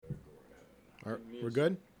We're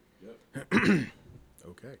good? Yep.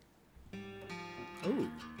 Okay. Oh,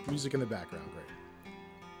 music in the background.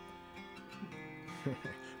 Great.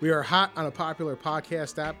 We are hot on a popular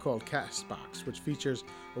podcast app called Castbox, which features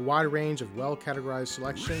a wide range of well-categorized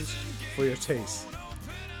selections for your taste.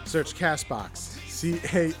 Search Castbox,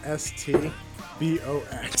 C-A-S-T-B-O-X,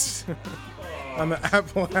 on the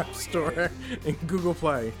Apple App Store and Google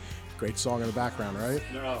Play. Great song in the background, right?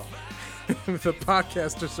 No. The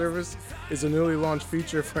Podcaster service is a newly launched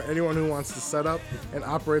feature for anyone who wants to set up and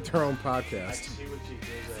operate their own podcast.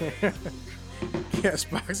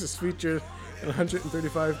 Castbox is featured in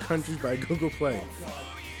 135 countries by Google Play.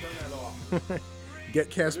 Get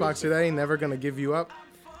Castbox today. Never gonna give you up.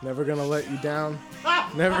 Never gonna let you down.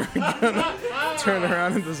 Never gonna turn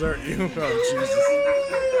around and desert you.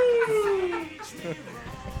 Oh, Jesus.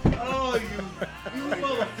 Oh, you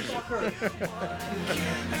motherfucker.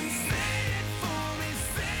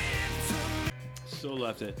 Still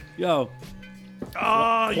left it. Yo.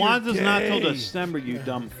 Oh, Kwanzaa's you're not gay. till December, you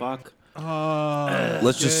dumb fuck.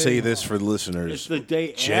 Let's just say this for the listeners. It's the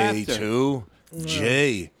day J after. too.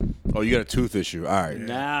 J. Oh, you got a tooth issue. All right.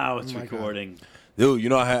 Now it's recording. Dude, you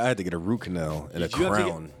know I had to get a root canal and Did a you have to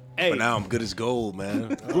crown. get- Hey. But now I'm good as gold, man.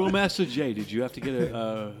 Brewmaster J, did you have to get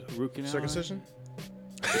a root canal? Circumcision?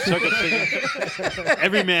 Circumcision.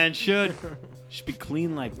 Every man should be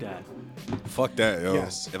clean like that. Fuck that, yo.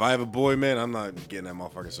 Yes. If I have a boy, man, I'm not getting that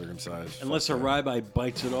motherfucker circumcised. Unless a rabbi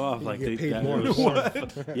bites it off, like get paid that more. was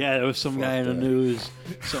yeah, there was some guy in the news,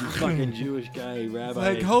 some fucking Jewish guy,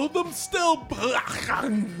 rabbi. Like, hold them still.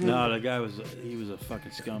 No, the guy was a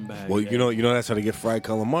fucking scumbag. Well, you know that's how they get fried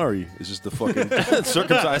calamari. It's just the fucking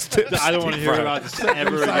circumcised tips. I don't want to hear about this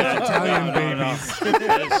ever again. Italian No. It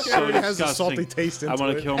That is so has a disgusting. salty taste into I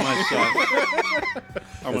want it. to kill myself.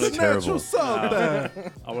 I want It's to. terrible.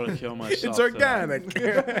 I want to kill myself. It's organic.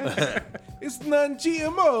 It's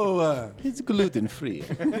non-GMO. It's gluten free.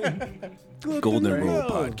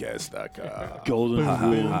 GoldenRulePodcast.com.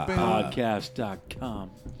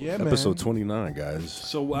 GoldenRulePodcast.com. Yeah, man. Episode 29, guys.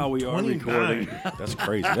 So while we are 29. recording, That's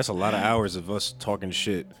crazy. That's a lot of hours of us talking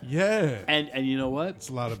shit. Yeah. and you know what? It's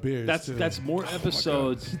a lot of beers. That's too. that's more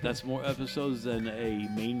episodes. That's more episodes than a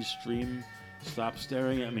mainstream. Stop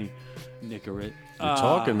staring at me, Nicorette. You're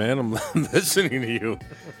talking, man. I'm listening to you.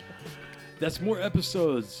 That's more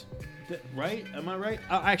episodes, right? Am I right?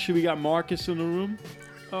 Actually, we got Marcus in the room.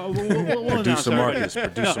 We'll announce Producer everybody. Marcus.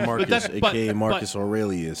 Producer No, Marcus, but a.k.a. Marcus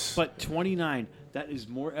Aurelius. But 29. That is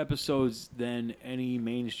more episodes than any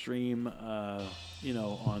mainstream.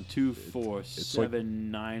 On 2, 4,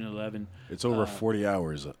 7, 9, 11. It's over 40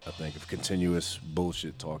 hours, I think, of continuous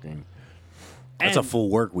bullshit talking. That's a And- full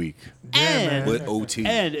work week And with OT.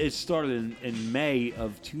 and it started in May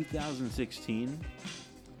of 2016.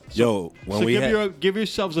 Yo, when So we had... give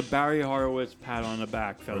yourselves a Barry Horowitz pat on the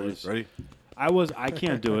back, fellas. Ready? I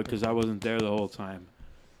can't do it because I wasn't there the whole time.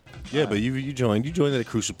 Yeah, but you joined. You joined at a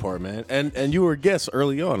crucial part, man. And you were a guest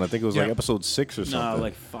early on. I think it was like Yeah. episode 6 or No, something.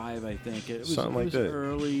 like 5, I think. It was, Something it like was that.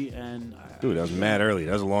 early, and Dude, that was mad early.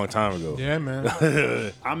 That was a long time ago. Yeah,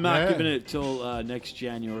 man. I'm not Yeah. giving it till next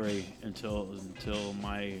January until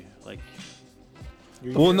my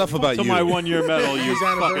Well, enough about till you. my 1-year medal. You His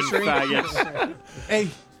fucking anniversary? faggots. Hey,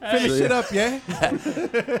 finish it up, yeah?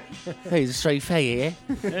 Hey, it's straight faggot,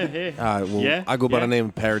 yeah? All right, well, Yeah? I go by Yeah? the name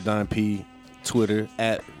of Paradigm P, Twitter,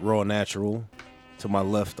 at Raw Natural. To my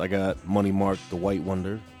left, I got Money Mark, the White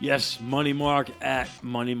Wonder. Yes, Money Mark at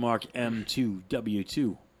Money Mark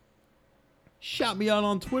M2W2. Shout me out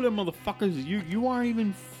on Twitter, motherfuckers. You aren't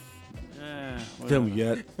even. Then we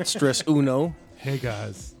got Stress Uno. Hey,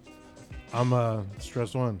 guys. I'm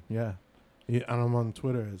Stress One, yeah. And I'm on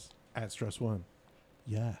Twitter as @Stress1.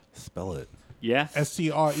 Yeah. Spell it. Yeah.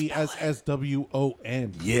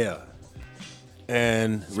 STRESSWON. Yeah.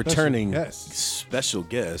 And returning guest. special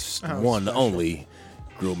guest, Oh, one special. only,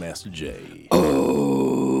 Grill Master J.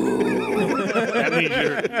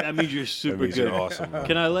 That means you're super That means good. you're awesome, man.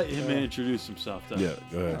 Can I let him introduce himself, though? Yeah,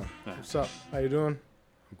 go ahead. What's up? How you doing?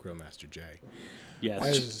 I'm Grillmaster J. Yes.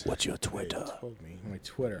 As What's your they Twitter? told me my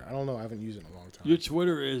Twitter. I don't know. I haven't used it in a long time. Your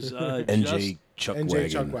Twitter is NJ Chuckwagon.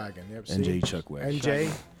 NJ Chuckwagon. Yep. see? NJ Chuckwagon.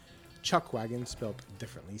 NJ Chuckwagon spelled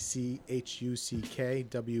differently.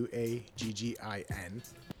 CHUCKWAGGIN.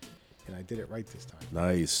 And I did it right this time.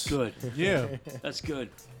 Nice. Good. Yeah. That's good.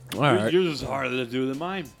 All right. Yours is harder to do than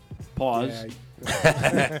mine. Pause.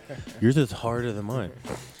 Yeah, Yours is harder than mine.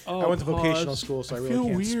 Oh, I went to pause. vocational school, so I feel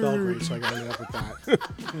really can't spell weird. great, so I got to end up with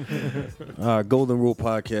that. Golden Rule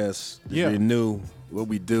Podcast. If Yeah. you're new, what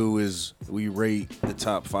we do is we rate the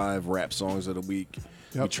top 5 rap songs of the week.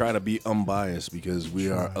 We Yep. try to be unbiased because we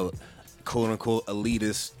are a quote-unquote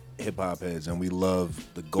elitist hip hop heads, and we love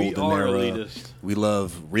the We golden are era. elitist. We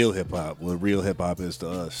love real hip hop. What real hip hop is to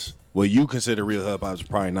us. What you consider real hip hop is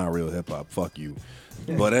probably not real hip hop. Fuck you.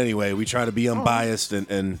 But anyway, we try to be unbiased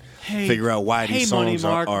and figure out why these songs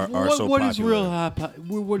Money Mark, are what, so what popular. is real hip hop?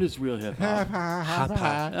 What is real hip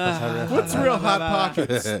hop? What's real hot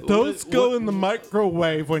pockets? Those go in the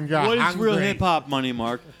microwave when you're What is hungry. real hip hop, Money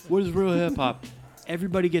Mark? What is real hip hop?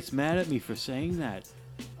 Everybody gets mad at me for saying that.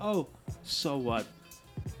 Oh, so what?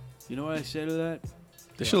 You know what I say to that?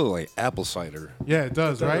 This shit look like apple cider. Yeah, it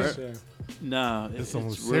does, right? Yeah. No, It's it's some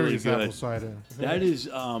really serious apple good. cider. That is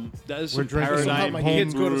We're some drinking some paradigm My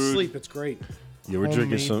kids go to brewed. sleep. It's great. Yeah, we're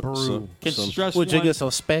drinking Homemade brew. Can some Stress Would you One- get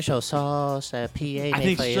some special sauce at PA?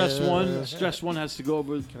 I think Stress One has to go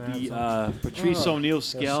over the Patrice O'Neill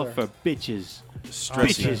scale sir. for bitches.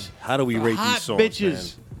 stressy. Bitches. How do we rate Hot these songs,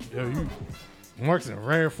 bitches. Yo, you Mark's in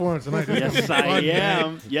rare form tonight. Yes, I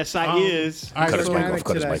am. Yes, I is. All right, Cut his so, mic off.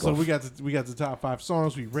 Cut his today. mic so off. we got the top 5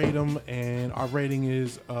 songs. We rate them, and our rating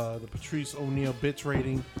is the Patrice O'Neill Bitch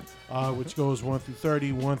rating, which goes 1 through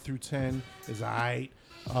 30. 1 through 10 is aight.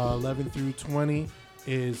 11 through 20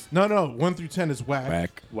 is 1 through 10 is whack.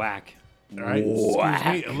 Back. Whack. All right, excuse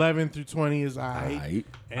me. 11 through 20 is aight, Aight.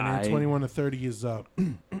 and Aight. then 21 to 30 is dope.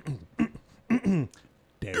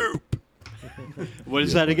 What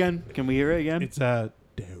is that again? Can we hear it again? It's dope.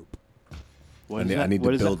 What I is need- that? I need to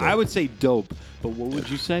What is build that? it. I would say dope, but what would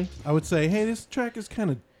you say? I would say, hey, this track is kind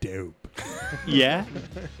of dope. Yeah,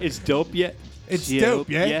 it's dope. Yeah, It's dope,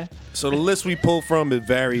 yeah? Yeah. So the list we pull from, it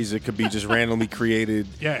varies. It could be just randomly created,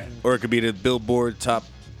 Yeah. or it could be the Billboard top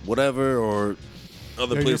whatever, or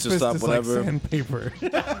other Yo, your places fist top is whatever. like sandpaper.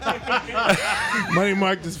 Money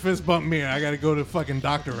Mark just fist bumped me. I got to go to the fucking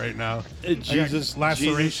doctor right now. Jesus, I got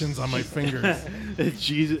lacerations on my fingers.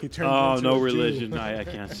 Jesus. turned Oh, into no a Jew. religion. I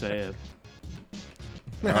can't say it.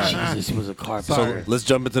 Jesus was a carpenter. so Sorry. let's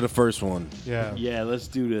jump into the first one. Yeah. Yeah, let's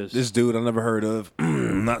do this. This dude I never heard of.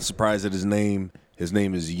 I'm not surprised at his name. His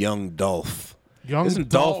name is Young Dolph. Young Isn't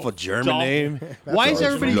Dolph a German Dolph. name? Why is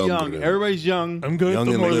Dolph. everybody Young young? dude. Everybody's young. I'm good Young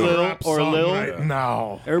at and the Lil. rap Or song Lil. right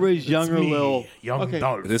now. Everybody's young or me, little. Young okay,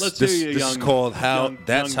 Dolph. This let's this hear you, this young, is called how. young-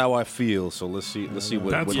 That's young- how I feel. So let's see what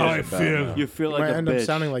That's what how it's I about feel. now. You feel like Might a end up bitch.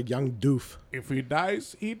 sounding like young doof. If he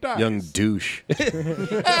dies, he dies. Young douche. All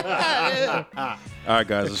right,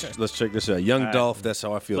 guys, let's check this out. Young right. Dolph, that's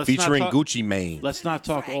how I feel, Let's not featuring talk- Gucci Mane. Let's not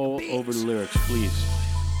talk all over the lyrics, please.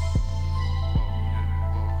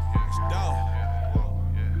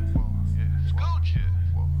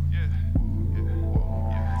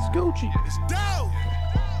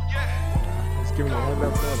 He's giving a hand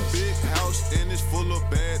up for us. Big house and it's full of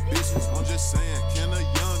bad bitches. I'm just saying, can a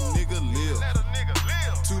young nigga live?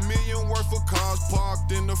 2 million worth of cars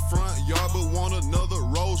parked in the front yard, but want another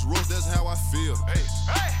Rolls Royce. That's how I feel.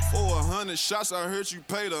 For 100 shots, I heard you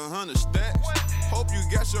paid 100 stacks. Hope you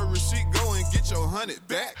got your receipt. Go and get your 100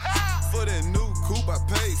 back. For that new coupe, I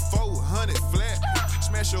paid 400 flat.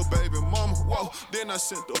 Smash your baby mama, whoa. Then I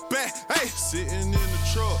sent her back. Hey, sitting in the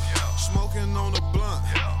truck, smoking on a blunt.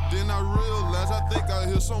 Then I realized I think I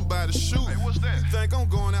hear somebody shoot. Think I'm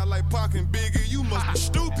going out like Pac and Biggie, you must be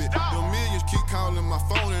stupid. The millions keep calling my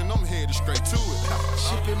phone and I'm headed straight to it.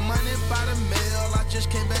 Shipping money by the mail, I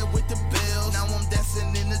just came back with the bills. Now I'm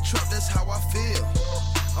dancing in the truck, that's how I feel.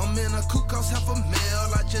 I'm in a coupe, cost half a mil.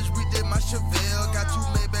 I just redid my Chevelle. Got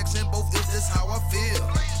 2 Maybachs in both ears, that's how I feel.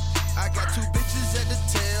 I got 2 bitches at the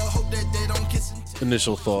tail, hope that they don't kiss and tell.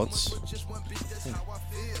 Initial thoughts. Just one bitch, that's how I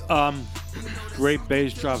feel. Great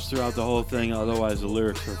bass drops throughout the whole thing. Otherwise, the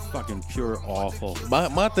lyrics are fucking pure awful.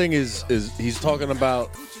 My thing is he's talking about.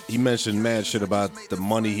 He mentioned mad shit about the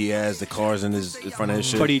money he has, the cars in his front end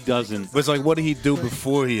shit. But he doesn't. But it's like, what did he do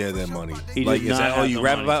before he had that money? He Like, did is not that all have you the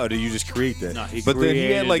rap money. about, or do you just create that? No, he but then he had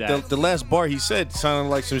created like that. the last bar he said sounded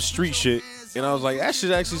like some street shit, and I was like, that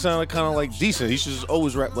shit actually sounded kind of like decent. He should just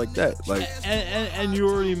always rap like that. Like, And you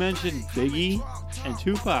already mentioned Biggie and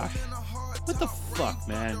Tupac. What the fuck,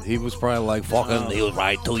 man? he was probably like, fucking. He was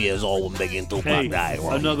right 2 years old when Biggie and Tupac Hey, died.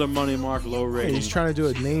 another Money Mark low Hey, rating he's trying to do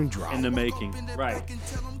a name drop. in the making. Right.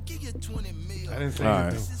 I didn't say all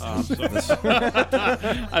right.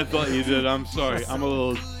 anything. I thought you did. I'm sorry. I'm a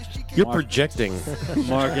little. You're Mark- projecting.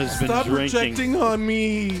 Mark has been Stop drinking. projecting on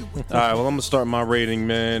me. All right, well, I'm gonna start my rating,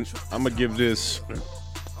 man. I'm gonna give this.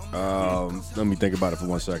 Let me think about it for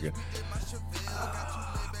 1 second.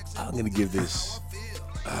 I'm gonna give this.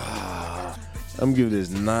 I'm gonna give this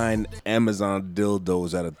 9 Amazon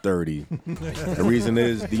dildos out of 30. The reason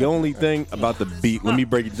is the only thing about the beat. Let me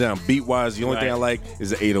break it down. Beat wise, the only thing I like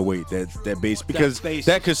is the 808. That bass because bass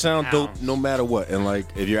that could sound dope pounds. no matter what. And like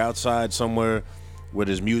if you're outside somewhere where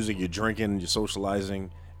there's music, you're drinking, you're socializing,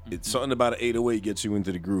 It's something about an 808 gets you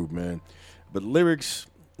into the groove, man. But lyrics,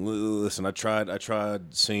 listen, I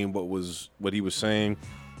tried seeing what he was saying.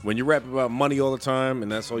 When you rap about money all the time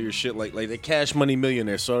and that's all your shit, like the Cash Money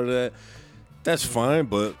Millionaire, sort of that's fine.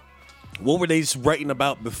 But what were they writing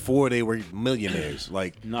about before they were millionaires?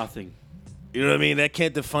 Like Nothing. You know what I mean? That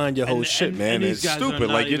can't define your whole shit, man. and It's these guys are stupid.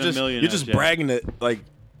 not Like you're even just millionaires yet. bragging that like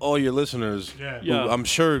all your listeners. Yeah. who Yeah. I'm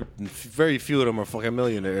sure very few of them are fucking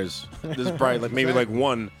millionaires. There's probably like maybe like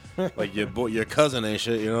one, like your cousin and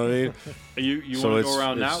shit. You know what I mean? You So want to it's- go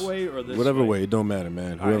around that it's- way or this Whatever way? way, it don't matter,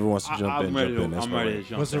 man. All Whoever right, wants to jump I'm in, ready jump to, in. That's I'm fine. ready to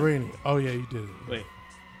jump What's the in. rating? Oh yeah, you did it. Wait.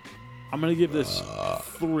 I'm going to give this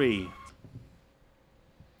 3.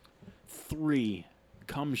 3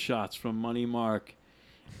 cum shots from Money Mark.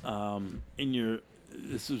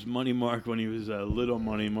 This was Money Mark when he was a little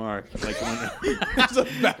Money Mark, like when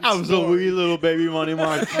I was a wee little baby Money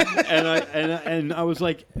Mark, and I was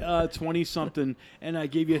like 20 something, and I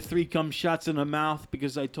gave you 3 cum shots in the mouth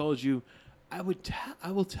because I told you I will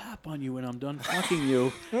tap on you when I'm done fucking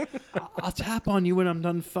you. I'll tap on you when I'm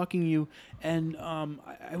done fucking you, and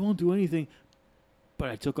I won't do anything. But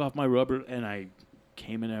I took off my rubber and I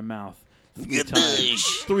came in their mouth 3 times.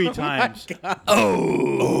 3 times.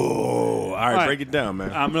 Oh, all right, right. break it down,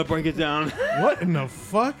 man. I'm gonna break it down. What in the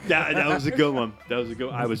fuck? That was a good one. That was a good.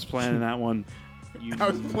 I was planning that one. You I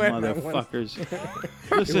was planning that one. motherfuckers.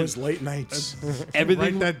 It Listen, was late nights.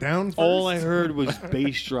 everything. Write that down first. All I heard was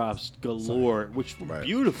bass drops galore, which were Right.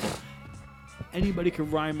 beautiful. Anybody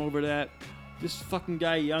could rhyme over that. This fucking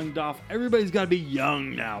guy, Young Dolph. Everybody's got to be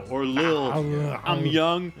young now or Lil. I'm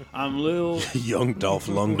young. I'm Lil. Young Dolph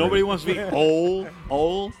Lundgren. Nobody wants to be old.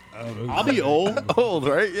 Old. I'll be old. old,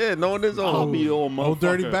 right? Yeah, no one is I'll old. be the old motherfucker. Old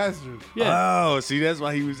dirty bastard. Yeah. Oh, see, that's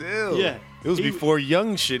why he was ill. Yeah. It was He- before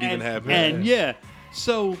young shit even happened. And yeah,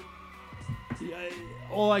 so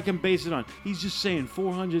all I can base it on, he's just saying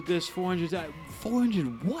 400 this, 400 that.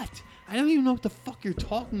 400 what? I don't even know what the fuck you're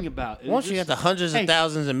talking about. Once you get the hundreds Hey, of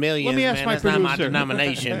thousands and millions, let me ask man, my that's not my producer.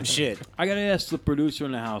 denomination. Shit. I gotta ask the producer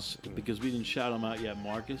in the house because we didn't shout him out yet,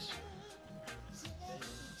 Marcus.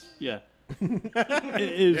 Yeah.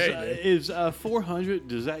 Is 400?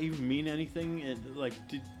 Does that even mean anything? And like,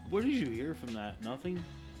 what did you hear from that? Nothing.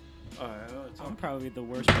 All right, I'm probably the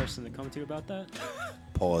worst person to come to about that.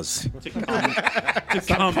 Pause. to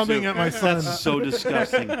come coming to. at my son. That's so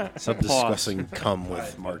disgusting. Stop Pause. discussing cum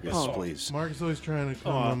with Marcus, please. Marcus always trying to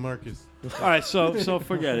call on Marcus. All right, so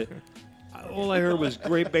forget it. All I heard was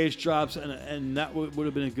great bass drops, and that would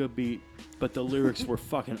have been a good beat, but the lyrics were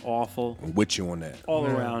fucking awful I'm with you on that. all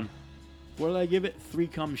around. What did I give it? 3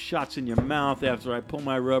 cum shots in your mouth after I pull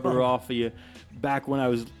my rubber off of you back when I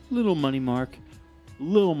was little Money Mark.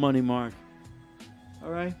 Little Money Mark. All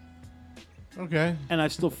right? Okay. And I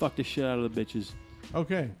still fuck the shit out of the bitches.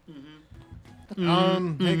 Okay.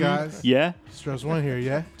 Mm-hmm. Hey guys. Yeah? Stress One here,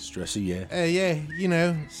 yeah? Stressy, yeah. Hey, yeah, you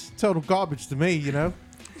know, it's total garbage to me, you know?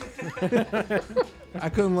 I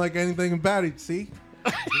couldn't like anything about it, see?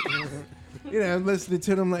 You know, I'm listening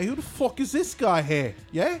to them like, who the fuck is this guy here?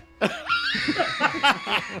 Yeah?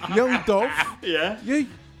 Young Dolph? Yeah?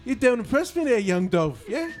 You don't impress me there, Young Dolph,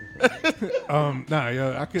 yeah?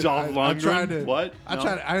 I could. Dolph I Lundgren? tried to. What? I No.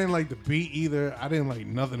 tried. I didn't like the beat either. I didn't like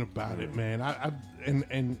nothing about it, man.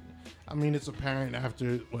 And I mean, it's apparent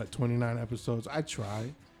after 29 episodes. I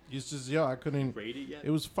tried. It's just I couldn't. Rate it yet? It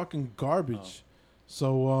was fucking garbage.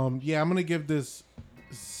 So yeah, I'm gonna give this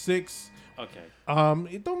 6.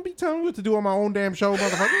 Okay. Don't be telling me what to do on my own damn show,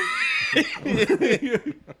 motherfucker.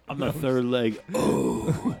 I'm the third leg.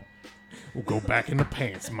 We'll go back in the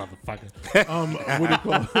pants, motherfucker. What do you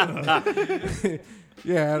call it?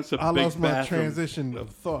 Yeah, a I big lost my bathroom. transition of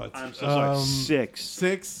thoughts. I'm so sorry. 6.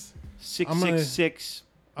 6. 6, I'm 6, gonna- 6.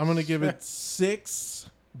 I'm gonna give it 6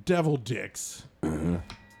 devil dicks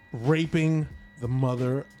raping the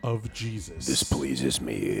mother of Jesus. This pleases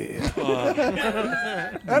me.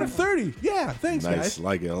 Out of 30. Yeah, thanks, Nice. guys.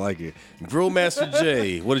 Like it, I like it. Grill Master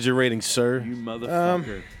J, what is your rating, sir? You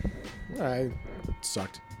motherfucker. I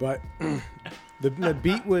sucked, but the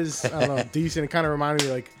beat was, I don't know, decent. It kind of reminded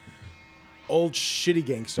me like old shitty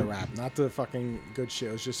gangster rap, not the fucking good shit.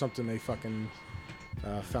 It was just something they fucking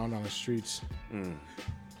found on the streets,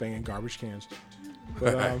 banging garbage cans.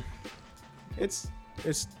 But it's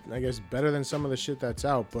I guess better than some of the shit that's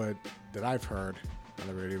out, but that I've heard on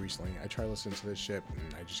the radio recently. I try listening to this shit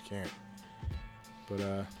and I just can't. But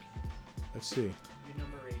let's see.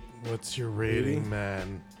 What's your rating,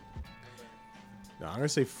 man? No, I'm gonna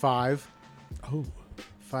say 5. Oh,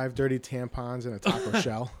 5 dirty tampons in a taco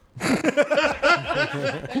shell.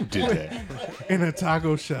 Who did that? in a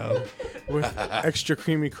taco shell. With extra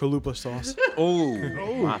creamy chalupa sauce. Oh,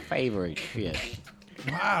 My favorite shit.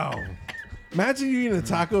 Wow. Imagine you eating a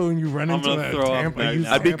taco and you run I'm into gonna that throw up tampon. right used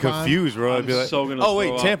now. I'd be tampon. confused, bro. I'd be I'm like, so gonna oh wait,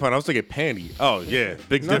 throw up. tampon. I was thinking panty. Oh yeah,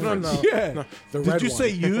 big No, difference. no. Yeah. No, the Did red you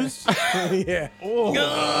say one. used? Yeah. Oh.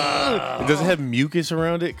 Does it have mucus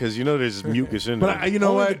around it? Because you know there's mucus in But there. you know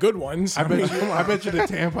Only what? the good ones. I bet you the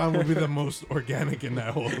tampon would be the most organic in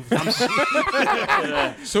that whole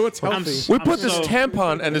thing. So it's healthy. We I'm put this so-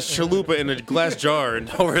 tampon and this chalupa in a glass jar and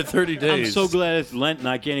over 30 days. I'm so glad it's Lent and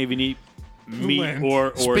I can't even eat meat Lent.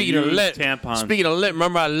 or Speaking use of Lent, tampons. speaking of Lent,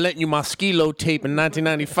 remember I lent you my Skilo tape in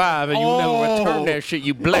 1995 and you never returned that shit,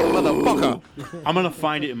 you black motherfucker. I'm gonna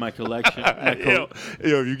find it in my collection. Yo,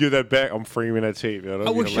 if you give that back, I'm framing that tape. Yo. Don't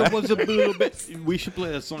I even wish laugh. it was a little bit. We should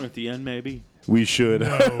play that song at the end, maybe. We should.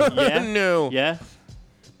 Yeah. No. Yeah.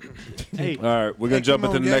 Hey, All right, we're gonna jump come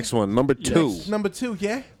into on, the gang. next one. Number two, Yes. Number 2,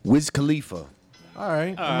 yeah. Wiz Khalifa. All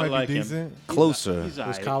right. That I might like be him. decent. Closer. he's Wiz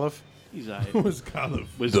alright. Khalifa. He's alright. Wiz Khalifa.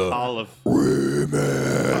 Wiz Khalifa.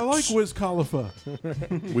 I like Wiz Khalifa.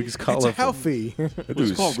 Wiz It's Khalifa. healthy. That What's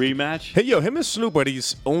dude's- it called? Rematch. Hey, yo, him and Snoop are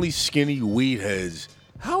these only skinny weed heads.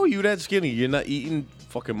 How are you that skinny? You're not eating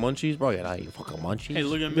fucking munchies, bro? You're not eating fucking munchies? Hey,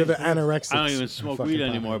 look at They're me. the anorexics. I don't even smoke Fucking weed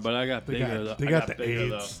anymore, potheads. but I got bigger. though. They I got the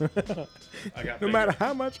bigger, AIDS. though. I got No bigger. matter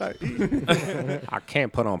how much I eat. I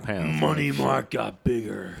can't put on pounds. Money Mark got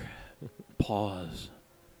bigger. Pause.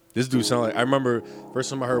 This dude sound like I remember first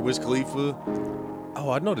time I heard Wiz Khalifa. Oh,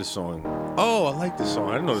 I know this song. Oh, I like this song.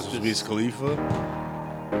 I didn't know this was Wiz Khalifa.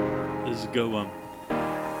 This is a good one.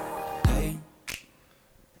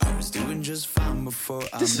 I was doing just fine before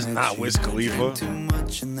This is not Wiz Khalifa. Too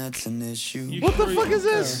much and that's an issue. You What the sure fuck you- is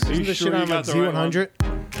this? Are you Isn't this sure shit you on got like the right one?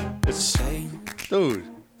 Z100? It's, dude,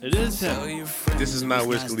 It is him. this is not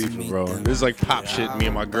Wiz Khalifa, bro. This is like pop shit me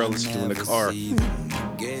and my girl listen to in the car.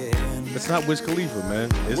 It's not Wiz Khalifa,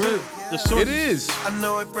 man. Is We're- it? the source- It is. I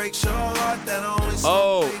know it breaks your heart that I only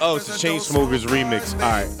Oh, it's the Chainsmokers remix.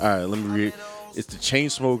 All right, let me read. It's the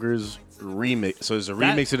Chainsmokers remix. So it's a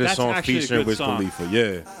remix of this that's song actually a featuring good Wiz song. Khalifa.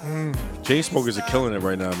 Yeah. Chainsmokers are killing it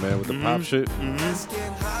right now, man, with the pop shit. Yeah,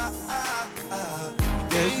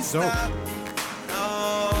 it's dope.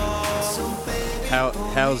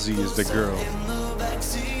 Halsey is the girl.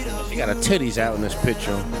 She got her titties out in this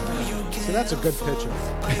picture. So that's a good picture.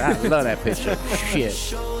 I love that picture. Shit.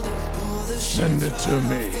 Send it to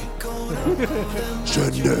me.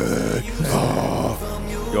 Send it. Oh.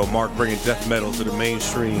 Yo, Mark bringing death metal to the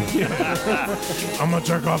mainstream. I'm gonna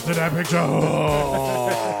jerk off to that picture.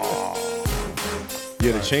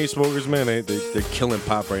 Yeah, the Chainsmokers, man, they're killing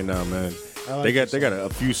pop right now, man. like They got this a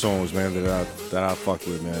few songs, man, that I fuck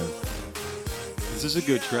with, man. This is a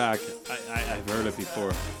good track. I've heard it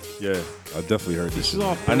before. Yeah, I definitely heard this. is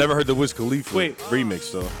all I never heard the Wiz Khalifa Wait.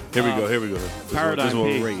 remix though. Here we go. This Paradigm is what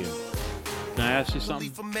P. we're rating. Can I ask you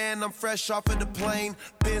something? For man, I'm fresh off of the plane.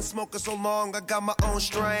 Been smoking so long, I got my own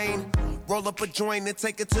strain. Roll up a joint and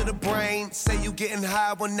take it to the brain. Say you getting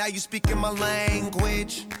high, well now you speaking my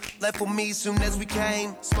language. Left with me soon as we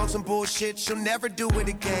came. Smoke some bullshit, she'll never do it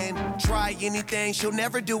again. Try anything, she'll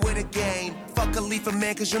never do it again. Fuck a leaf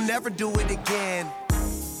man, cause you'll never do it again.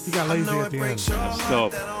 He got lazy at the end. That's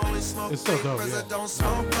dope. It's so dope, yeah. I don't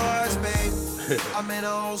smoke cards, babe. I'm in an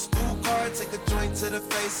old school car, take a joint to the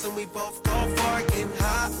face and we both go for it, getting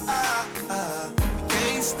high.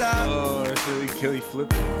 Can't stop, Oh, that's really Kelly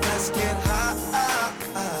flipping. let's get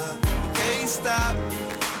high. Can't stop,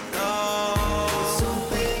 no.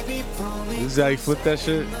 So baby, This is how you flip that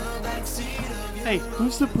shit. Hey,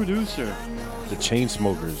 who's the producer? The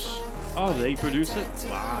Chainsmokers. Oh, they produce it?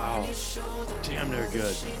 Wow. Damn, they're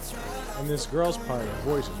good. And this girl's part, her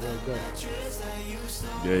voice is really good.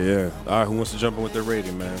 Yeah. All right, who wants to jump in with their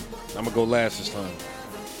rating, man? I'm gonna go last this time.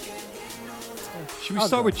 Should we I'll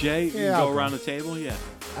start go. with Jay and Yeah, I'll go go. around the table? Yeah.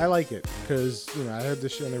 I like it because I heard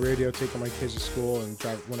this shit on the radio, taking my kids to school and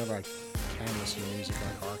drive whenever I can listen to music in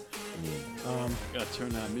my car. Gotta turn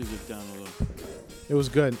that music down a little. It was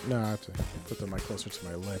good. No, I have to put the mic closer to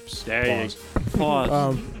my lips. There Pause. you go.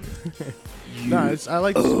 Pause. No, I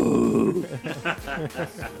like this.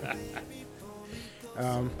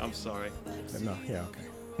 I'm sorry. No, yeah, okay.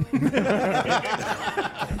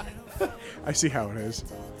 I see how it is.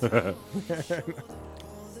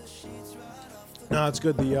 No, it's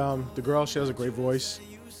good. The girl, she has a great voice.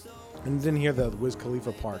 And didn't hear the Wiz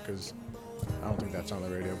Khalifa part because I don't think that's on the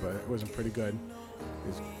radio, but it wasn't pretty good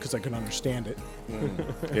because I couldn't understand it.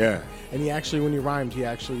 Yeah. And he actually, when he rhymed, he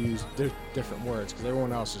actually used different words because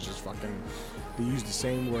everyone else is just fucking. They use the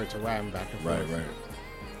same word to rhyme back and forth. Right.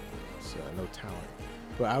 So no talent.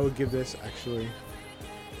 But I would give this actually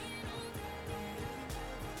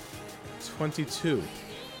 22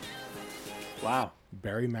 Wow.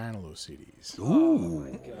 Barry Manilow CDs.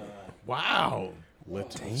 Wow.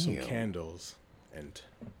 lit with some candles and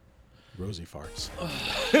rosy farts.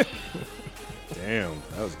 Damn,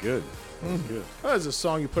 that was good. That was good. That was a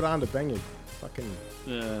song you put on to bang your fucking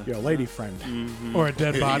your lady friend. Or a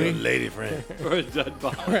dead body. lady friend. Or a dead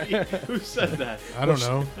body. Who said that? I don't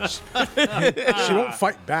know. She won't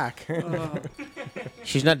fight back.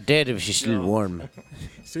 She's not dead if she's still warm.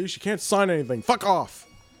 See, she can't sign anything. Fuck off.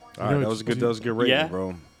 All right, that was a good rating, Yeah?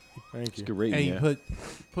 bro. Thank It's a you. good rating, Hey, yeah.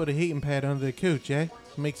 put a heating pad under the couch, yeah?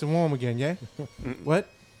 Makes it warm again, yeah? What?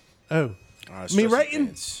 Oh. Me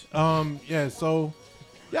writing? Yeah, so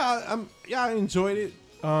I enjoyed it.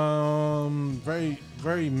 Very,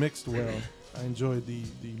 very mixed well. I enjoyed the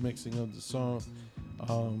mixing of the song.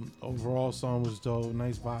 Overall song was dope.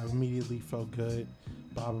 Nice vibe. Immediately felt good.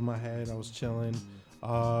 Bob in my head. I was chilling.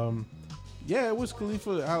 Yeah, it was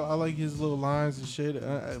Khalifa. I like his little lines and shit.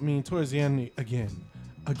 I mean, towards the end, again.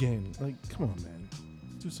 Like, come on, man.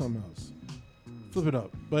 Do something else. Flip it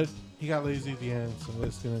up. But he got lazy at the end, so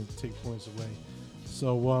that's going to take points away.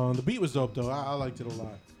 So the beat was dope, though. I liked it a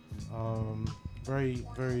lot. Very,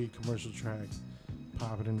 very commercial track.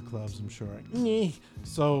 Pop it in the clubs, I'm sure.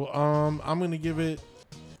 So I'm going to give it,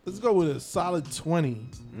 let's go with a solid 20.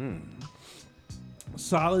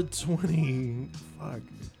 Solid 20. Fuck.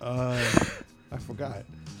 I forgot.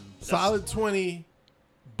 Solid 20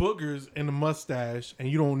 boogers in the mustache, and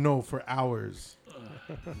you don't know for hours.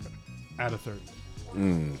 Out of 30.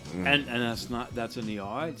 And that's in the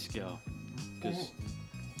alright scale. Because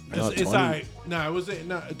It's alright. No, it was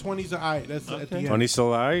 20's alright. That's at the end. 20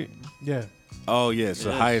 still all right? Yeah. Oh, yeah, it's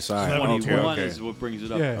the highest all right. 21 Okay. is what brings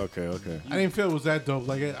it up. Yeah. Okay. I didn't feel it was that dope.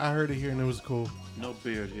 Like I heard it here and it was cool. No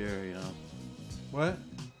beard here, you know. What?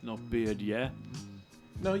 No beard, yeah?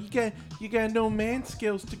 No, you got no man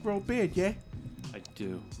skills to grow beard, yeah? I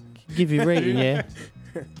do. Give you rating, yeah.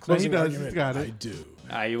 No, he Closing does. argument, He's got I it. do.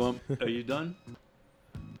 Are you done? Are you done?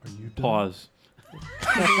 Pause.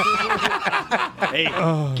 Hey,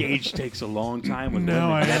 Gage takes a long time with No,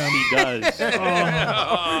 women. I Yes, am. he does.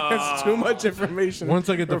 That's too much information. Once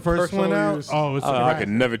I get the for first one personal out, use. oh, it's a I wrap. could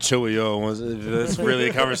never chill with y'all. If that's really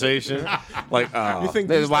a conversation. Like, You think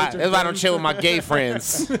That's these why things are I don't chill with my gay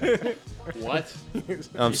friends. What?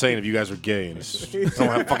 I'm saying if you guys were gay, and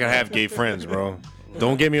don't fucking have gay friends, bro.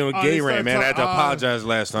 Don't get me on a Oh, gay they rant, start man. I had to talk- apologize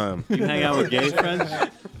last time. You hang out with gay friends?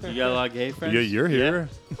 You got a lot of gay friends? You're here.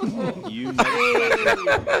 You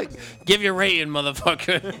motherfucker. Give your rating,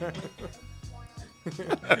 motherfucker.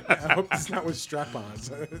 I hope it's not with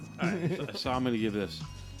strap-ons. So I'm going to give this.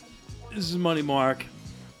 This is Money Mark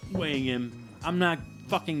weighing in. I'm not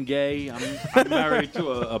fucking gay. I'm married to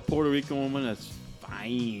a Puerto Rican woman that's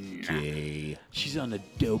fine. Gay. She's on the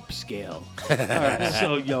dope scale. All right,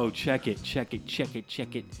 so yo, check it.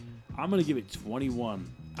 I'm gonna give it 21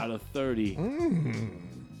 out of 30. I'm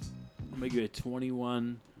gonna give it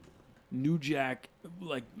 21. New Jack,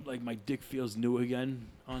 like my dick feels new again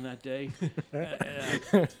on that day.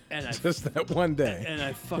 and I Just that one day. and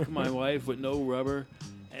I fuck my wife with no rubber,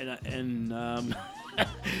 and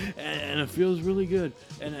it feels really good.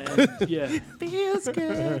 And yeah, Feels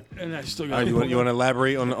good. and I still got. You want to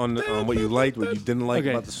elaborate on what you liked, what you didn't like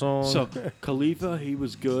about the song? So Khalifa, he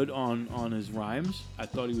was good on his rhymes. I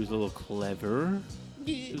thought he was a little clever.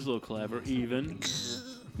 He was a little clever, even.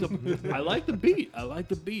 I like the beat.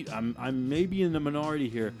 I'm maybe in the minority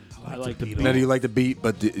here. I like the beat. Now, do you like the beat,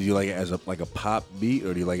 but do you like it as a pop beat,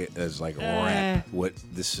 or do you like it as like rap? What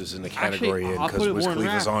this is in the category Actually, in I'll because put it Wiz more in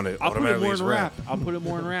Khalifa's rap. on it. I'll put it Automatically more it's in rap. rap. I'll put it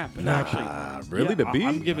more in rap. And actually, Really, the beat?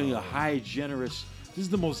 I'm giving a high, generous. This is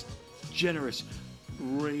the most generous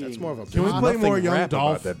rating. That's more of a Can we pop. play Nothing more Young rap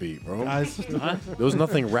Dolph? about that beat, bro. Guys, Huh? There was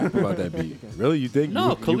nothing rap about that beat. Really, you think? No,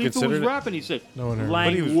 you Khalifa was considered it? rapping. He said No one heard.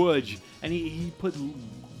 But he was- language, and he put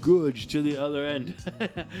Gudge to the other end.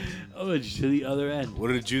 Udge to the other end. What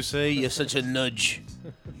did you say? You're such a nudge.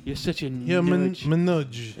 You're such a yeah, nudge.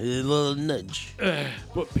 Manudge. A little nudge.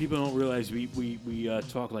 But people don't realize we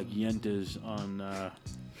talk like yentas on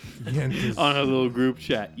Yentas. on a little group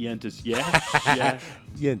chat. Yentas, yeah, yeah.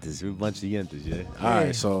 Yentas, we're a bunch of yentas, yeah. All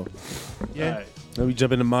right, so Yeah. All right. let me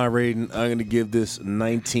jump into my rating. I'm gonna give this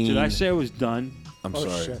 19. Did I say I was done? I'm Oh,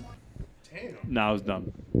 sorry. shit. No, I was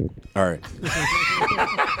done. All right.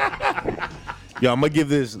 Yo, I'm gonna give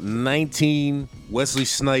this 19 Wesley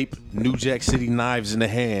Snipe New Jack City Knives in the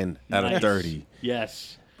Hand out of Nice. 30.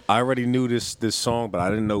 Yes. I already knew this song, but I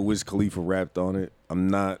didn't know Wiz Khalifa rapped on it. I'm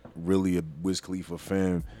not really a Wiz Khalifa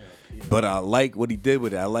fan, but I like what he did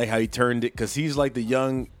with it. I like how he turned it, because he's like the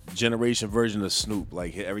young generation version of Snoop.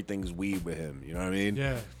 Like, everything's weed with him. You know what I mean?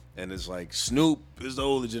 Yeah. And it's like Snoop is the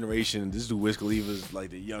older generation, and this dude Wiz Khalifa is like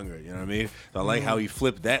the younger. You know what I mean? So I like how he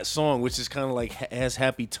flipped that song, which is kind of like has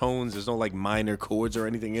happy tones. There's no like minor chords or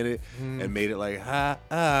anything in it, and made it like ha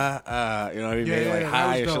ah ah. You know what I mean? Yeah, made it like yeah, that high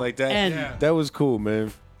was and shit dope. like that. And That was cool,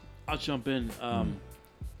 man. I'll jump in.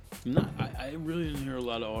 I really didn't hear a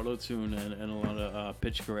lot of auto tune and a lot of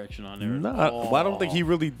pitch correction on there. Well, I don't think he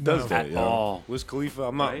really does that. At yo. all. Wiz Khalifa,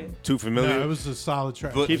 I'm not Right? too familiar. No, it was a solid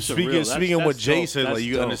track. But Keeps it real. speaking of what That's Jay dope. said, That's like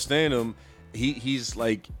you dope. understand him. He's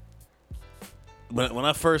like when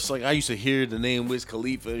I first like I used to hear the name Wiz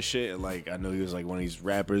Khalifa and shit, and like I know he was like one of these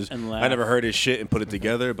rappers. And I laugh. never heard his shit and put it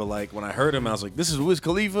together, but like when I heard him, I was like, "This is Wiz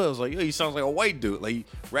Khalifa." I was like, "Yeah, he sounds like a white dude. Like he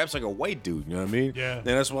raps like a white dude." You know what I mean? Yeah. And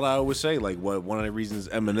that's what I always say. Like one of the reasons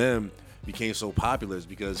Eminem became so popular is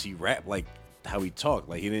because he rapped like how he talked.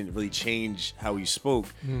 Like he didn't really change how he spoke,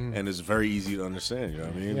 and it's very easy to understand. You know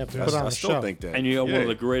what I mean? have to I, put on I a still show. think that. And you got one Yeah. of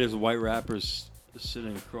the greatest white rappers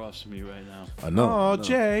sitting across from me right now. I know. Oh, I know.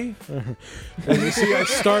 Jay. And you see, I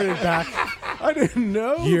started back I didn't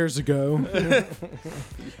know. years ago I'm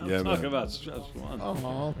Yeah, talking man. about stressful.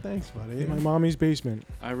 Oh, thanks, buddy. in my mommy's basement.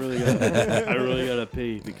 I really gotta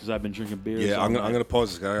pee because I've been drinking beers. Yeah, all I'm night. gonna pause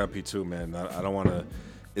this. 'Cause I got pee too, man. I don't want to.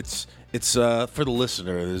 It's for the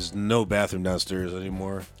listener. There's no bathroom downstairs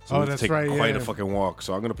anymore. So Oh, we have to that's take right, quite yeah. a fucking walk.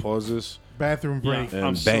 So I'm gonna pause this. Bathroom Yeah, break. And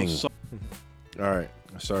I'm bang. So All right,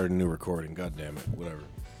 I started a new recording. God damn it. Whatever.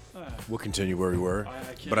 We'll continue where we were.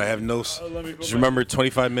 I can't- But I have no. let me put Just my- remember,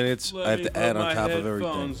 25 minutes. Let I have me to put add on my top of everything.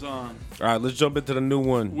 headphones on. All right, let's jump into the new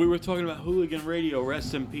one. We were talking about Hooligan Radio.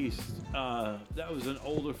 Rest in peace. That was an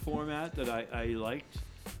older format that I liked.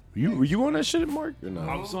 Were you on that shit, Mark? Or no?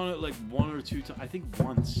 I was on it like one or two times. I think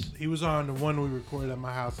once. He was on the one we recorded at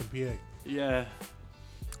my house in PA. Yeah.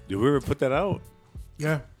 Did we ever put that out?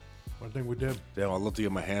 Yeah. I think we did. Damn, I'd love to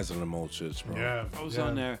get my hands on them old shits, bro. Yeah. I was yeah.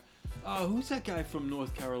 on there. Who's that guy from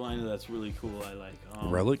North Carolina that's really cool? I like.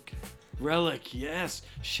 Relic? Relic, yes.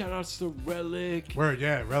 Shout outs to Relic. Word,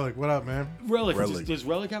 yeah. Relic, what up, man? Relic. Relic. Does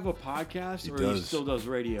Relic have a podcast He or does. he still does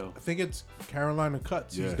radio? I think it's Carolina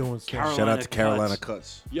Cuts Yeah. he's doing stuff. Carolina Shout out to Cuts. Carolina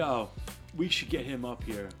Cuts. Yo, we should get him up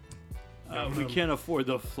here. We can't afford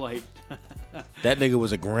the flight. That nigga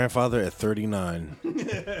was a grandfather at 39.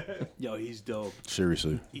 Yo, he's dope.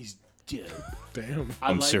 Seriously. He's dope. Damn.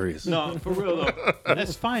 I'm serious. No, for real though.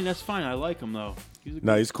 That's fine. That's fine. I like him though.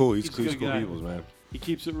 No, he's cool. He's He's a cool. He's good cool guy. people, man. He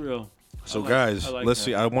keeps it real. So, I like- guys, I like let's that.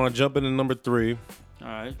 see. I want to jump into number 3. All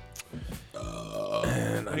right.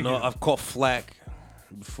 And I know I've caught flack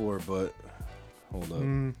before, but hold up.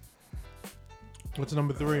 What's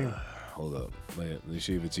number 3? Hold up. Let me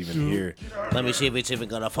see if it's even here. Let me see if it's even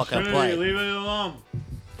gonna fucking Trinity, play. leave it alone.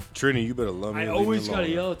 Trini, you better love me. I or leave me always gotta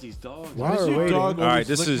alone. yell at these dogs. Why This are we your waiting? dog All right, always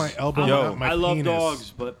this licked is- my elbow yo, out my I love penis.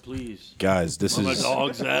 dogs, but please. Guys, this Where my is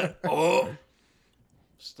dogs at? Oh.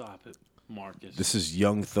 Stop it, Marcus. this is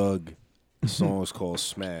Young Thug. The song is called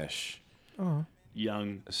Smash.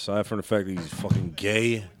 Young. Aside from the fact that he's fucking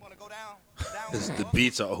gay, the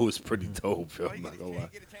beats are always pretty dope. Yo, I'm not gonna lie.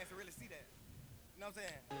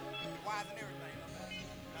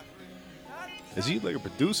 Is he like a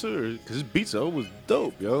producer? Because his beats are always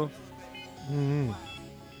dope, yo. I'm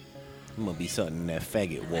gonna be something in that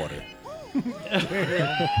faggot water.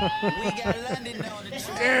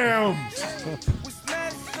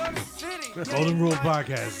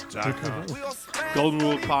 GoldenRulePodcast.com.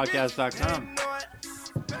 GoldenRulePodcast.com.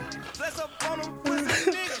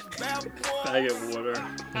 Faggot water.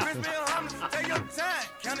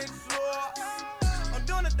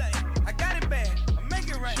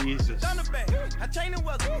 Jesus. I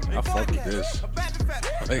fuck with this.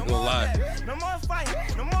 I ain't gonna lie. No more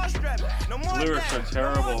fighting, no more strapping, no more Lyrics dabbing, are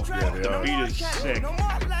terrible. no more strapping, Yeah, they no are. more Beat is lacking, sick. No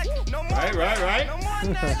more lacking, no more Right, right, lacking, right. No more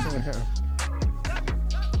lacking.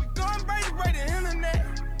 We going crazy, breaking the internet.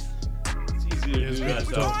 It's easy to do that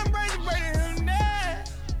though. Going crazy, breaking the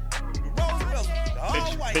internet. Roosevelt, the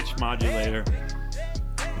all white. Pitch modulator.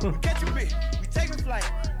 We catch a bitch, we take a flight.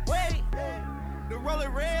 Wait, the roller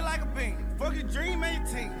red like a bean. Fuck your dream and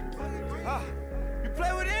your team. You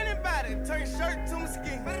play with anybody, turn your shirt to my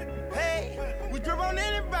skin. Hey, we drip on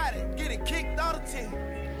anybody, getting kicked all the team.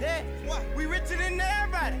 Yeah, we richer than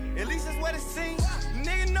everybody, at least that's what it seems.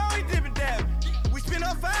 Nigga know he dippin' dabbing. We spin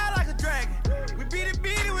up fire like a dragon. We beat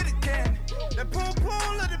it with a cannon. That poom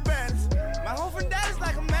poom look the balance. My home from dad is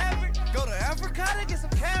like a maverick. Go to Africa to get some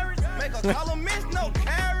carrots. Make a column miss, no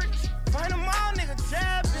carrots. Find them all, nigga,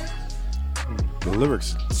 jabbing. The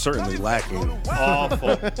lyrics certainly lacking.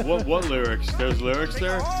 Awful. What lyrics? There's lyrics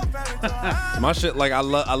there? My shit, like I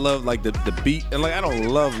love like the beat, and like I don't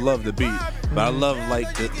love the beat, But I love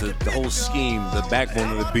like the whole scheme, the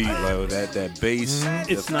backbone of the beat, like that bass,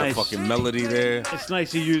 It's nice. the fucking melody there. It's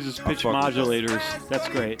nice he uses pitch fuck with modulators. That's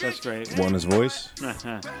great. That's great. One his voice.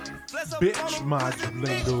 Bitch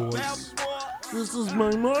modulators. This is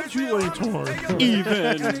my modulator.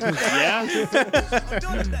 Even. Yeah?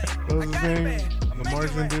 What was his name? The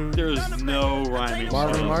Martian dude? There's no rhyming.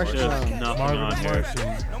 Marvin There's Martian. nothing Marvin on here.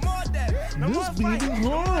 Martian. This beat is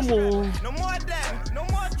horrible.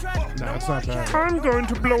 Nah, it's not bad. I'm going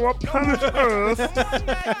to blow up planet Earth.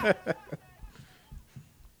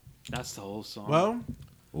 That's the whole song. Well,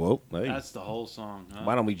 Whoa, hey. That's the whole song. Huh?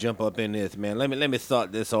 Why don't we jump up in this, man? Let me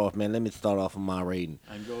start this off, man. Let me start off with my rating.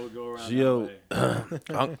 And go around So, yo,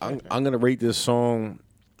 that way. I'm gonna rate this song.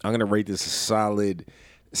 I'm gonna rate this a solid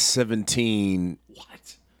 17.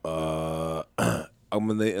 What? I'm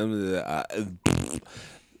gonna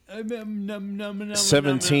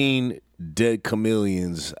 17 dead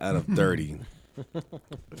chameleons out of 30.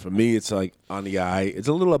 For me, it's like on the eye. It's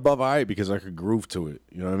a little above eye because I could groove to it.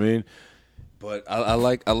 You know what I mean? But I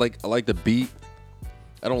like the beat.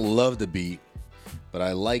 I don't love the beat, but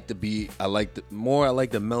I like the beat. I like the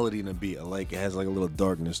melody in the beat. I like it has like a little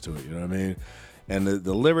darkness to it. You know what I mean? And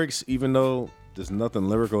the lyrics, even though there's nothing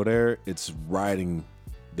lyrical there, it's riding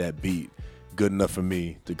that beat good enough for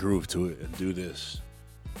me to groove to it and do this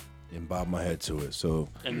and bob my head to it. So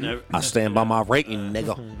And never, I stand by my rating,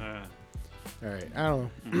 nigga. All right, I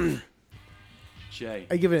don't know. Jay.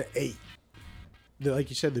 I give it an 8.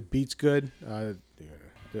 Like you said, the beat's good.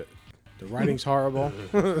 The writing's horrible.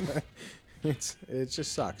 it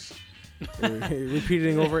just sucks.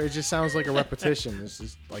 Repeating over, it just sounds like a repetition. It's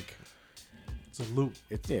just like it's a loop.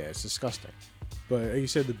 it's disgusting. But like you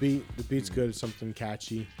said, the beat's good. It's something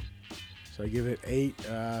catchy. So I give it 8.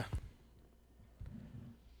 Oh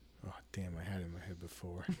damn! I had it in my head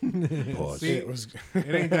before. See, It was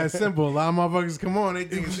it ain't that simple. A lot of motherfuckers come on, they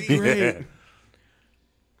think it's easy. great.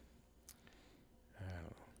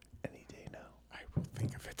 Any day now. I will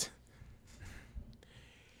think of it.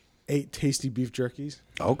 8 tasty beef jerkies.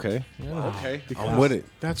 okay, Okay. I'm with it.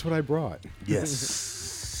 That's what I brought.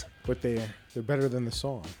 Yes. But they're better than the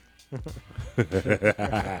song.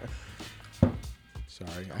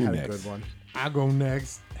 Sorry, I had next? a good one. I'll go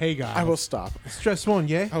next. Hey guys. I will stop. Stress one,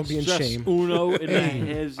 yeah? I'll be in Stress shame. Uno in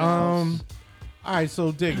his house. All right,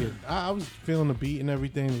 so dig it. I was feeling the beat and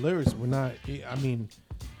everything. The lyrics were not, I mean,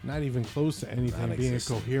 not even close to anything being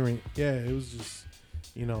Non-existent. coherent. Yeah, it was just,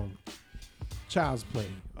 child's play.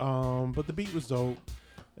 But the beat was dope.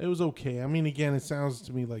 It was okay. I mean, again, it sounds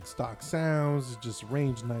to me like stock sounds. It just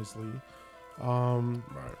arranged nicely.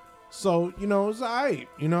 So, it was all right.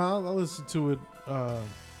 I'll listen to it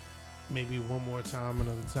maybe one more time,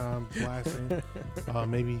 another time, blasting.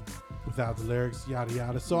 Maybe without the lyrics, yada,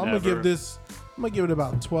 yada. So I'm going to give it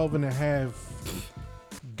about 12 and a half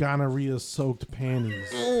gonorrhea-soaked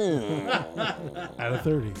panties out of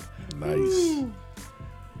 30. Nice.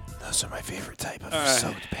 Those are my favorite type of right.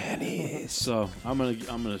 soaked panties. So I'm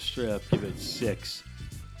gonna straight up give it 6.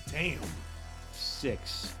 Damn.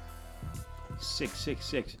 6.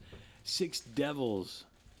 6 devils.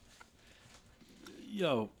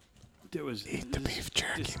 Yo, there was Eat the beef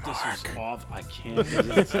jerky, this Mark. was off. I can't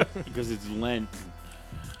because it's Lent.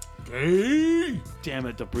 Damn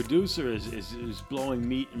it! The producer is blowing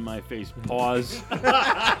meat in my face. Pause.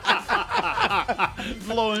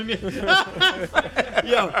 Blowing me.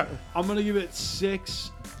 Yo, I'm gonna give it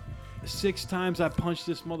 6. 6 times I punch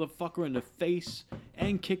this motherfucker in the face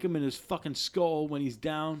and kick him in his fucking skull when he's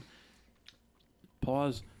down.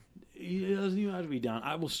 Pause. He doesn't even have to be down.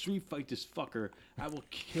 I will street fight this fucker. I will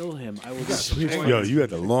kill him. I will destroy him. Yo, you had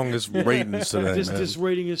the longest ratings today, man. This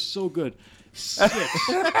rating is so good. 6.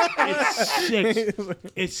 It's 6.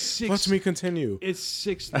 It's 6. Let me continue. It's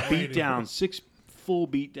 6 beat downs. 6 full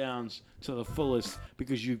beat downs to the fullest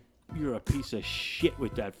because you're a piece of shit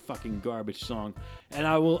with that fucking garbage song. And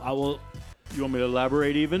I will. You want me to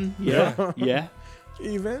elaborate even? Yeah. Yeah.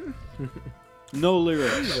 Even? No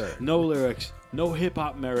lyrics. No lyrics. No hip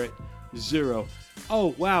hop merit. 0.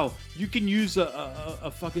 Oh wow! You can use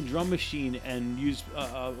a fucking drum machine and use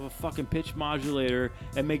a fucking pitch modulator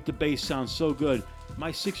and make the bass sound so good.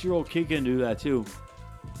 My 6-year-old kid can do that too,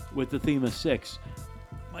 with the theme of 6.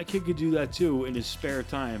 My kid could do that too in his spare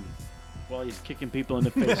time, while he's kicking people in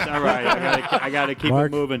the face. All right, I gotta keep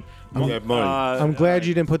Mark, it moving. I'm glad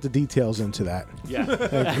you didn't put the details into that.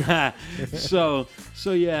 Yeah. So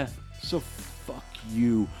yeah. So fuck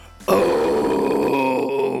you.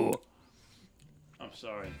 Oh. I'm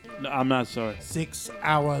sorry. No, I'm not sorry. 6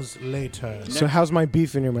 hours later. So how's my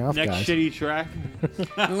beef in your mouth, Next guys? shitty track.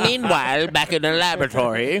 Meanwhile, back in the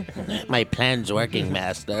laboratory, my plan's working,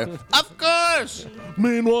 master. Of course! glass.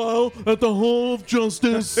 Meanwhile, at the Hall of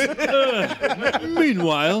Justice.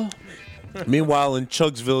 Meanwhile, Meanwhile, in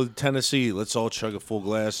Chugsville, Tennessee, let's all chug a full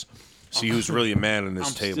glass. See who's really a man in this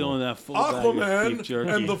I'm table. still in that full bag of beef Aquaman jerky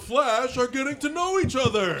and the Flash are getting to know each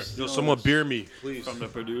other. Yo, someone beer me, please. from the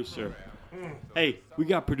producer. Hey, we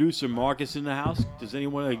got producer Marcus in the house. Does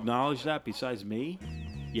anyone acknowledge that besides me?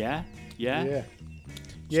 Yeah? Yeah.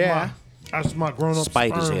 Yeah. That's my grown-up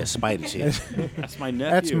Spider's sperm. here. Spider's here. That's my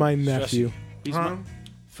nephew. That's my nephew. He's Huh?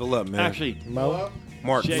 Fill up, man. actually, Mo?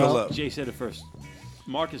 Mark, Jay, fill up. Jay said it first.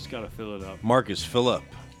 Marcus got to fill it up. Marcus, fill up.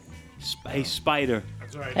 Hey, Spider.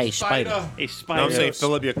 That's right. Hey, Spider. Hey, No, Spider. I'm saying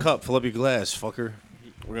fill up your cup, fill up your glass, fucker.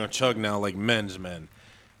 We're gonna chug now like men's men.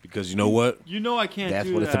 Because you know what? You know I can't That's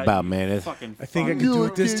do what that. it's about, you man. It's- Fucking I think I fuck. can do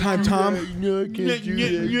it this time, Tom. Can't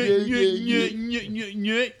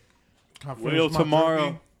Wait till finish my tomorrow.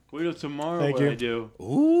 jerky. Wait till tomorrow Thank what you. I do.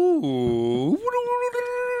 Ooh.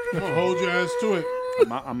 I'm gonna hold your ass to it.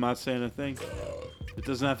 I'm not saying a thing. It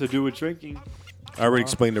doesn't have to do with drinking. I already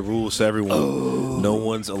explained the rules to everyone. No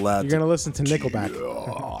one's allowed You're to. gonna listen to Nickelback.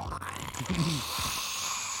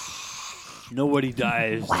 Nobody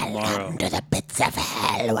dies tomorrow. To the pits of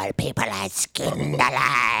hell where people are skinned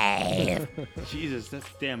alive. Jesus, that's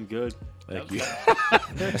damn good. Thank you.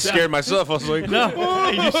 I scared myself. I was like, No,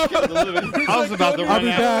 you scared the living. I was about to I'll run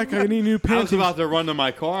be out. back. I need new I was panties. about to run to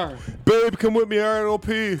my car. babe, come with me. I don't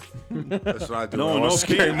pee. That's what I do. No, I no watch a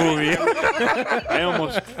scary pee. movie. I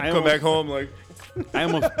almost Come back home like, I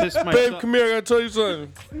almost pissed babe, myself. come here. I gotta tell you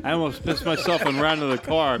something. I almost pissed myself and ran to the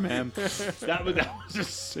car, man. That was a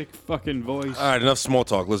sick fucking voice. All right, enough small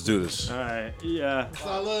talk. Let's do this. All right, yeah.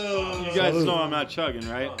 You guys know I'm not chugging,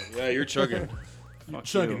 right? Yeah, you're chugging. Fuck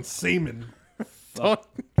Chugging you. semen. Fuck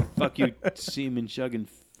you, semen chugging.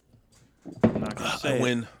 I'm not gonna I say it.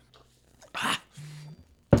 win.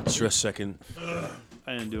 Stress second. I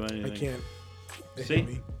didn't do anything. I can't. They See? hit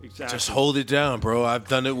me. Exactly. Just hold it down, bro. I've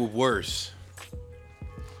done it with worse.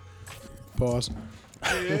 Pause.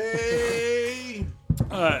 Hey.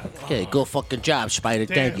 Okay, go fucking job, Spider.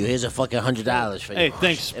 Thank you. Here's a fucking $100 for you. Hey,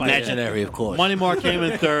 thanks, Spider. Imaginary, of course. Money Mark came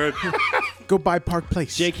in third. Go by Park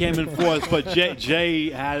Place. Jay came in fourth, but Jay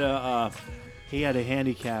had a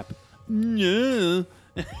handicap. Yeah.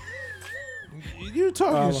 You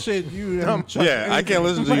talking shit. You Yeah, I can't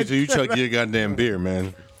listen to you till you chug your goddamn beer,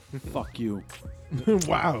 man. Fuck you.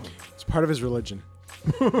 Wow. It's part of his religion.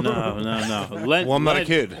 No. Lent, Well, I'm not a Lent-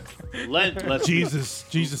 kid. Lent,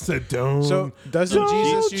 Jesus said don't. So doesn't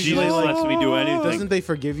Jesus Jesus usually like? lets me do anything. Doesn't they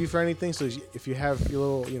forgive you for anything? So if you have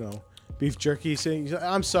your little, beef jerky, saying,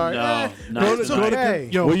 "I'm sorry," No, not no, it's tonight. okay.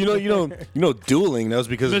 Yo, Well, you know, dueling. That was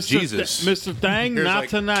because of Jesus. Mr. Thang, Here's not like-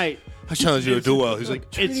 tonight. I challenge you to duel. He's like,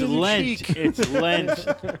 It's Lent. It's Lent.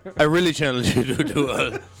 I really challenge you to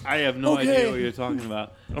duel. I have no Okay. idea what you're talking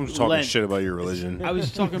about. I'm just talking Lent. shit about your religion. I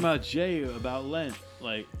was talking about Jay about Lent.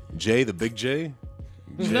 Like, Jay, the big J.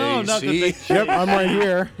 no, not the big Yep, I'm right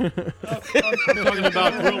here. I'm talking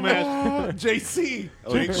about Grill Master. JC.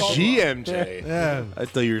 Oh, GMJ. Yeah. I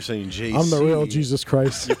thought you were saying JC. I'm the real Jesus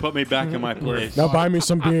Christ. You put me back in my place. Now buy me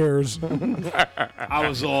some beers I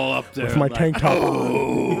was all up there. with my like, tank top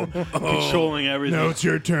on. controlling everything. Now it's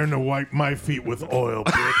your turn to wipe my feet with oil,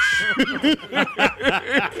 bitch.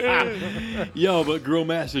 Yo, but Grill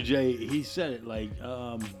Master Jay, he said it like,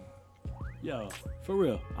 yo, for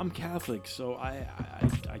real. I'm Catholic, so I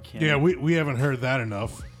can't. Yeah, we haven't heard that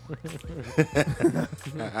enough.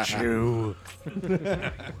 Jew.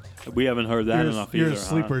 We haven't heard that You're, enough you're either. a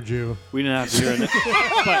sleeper Jew. We didn't have to hear it.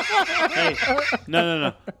 But, hey,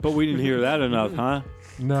 no. But we didn't hear that enough, huh?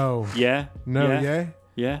 No. Yeah? No, yeah? yeah?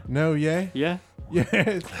 Yeah? No, yeah? Yeah? Yeah.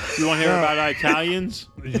 You want to hear about Italians?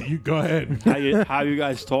 You go ahead. How you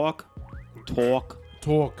guys talk? Talk.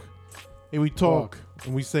 Talk. Hey, we talk.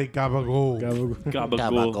 And we say gabagool. Gabagool.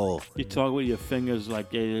 Gabagool. You talk with your fingers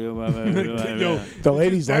like... Yo, The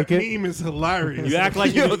ladies that like it. meme is hilarious. You act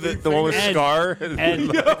like you... the one with And- Scar.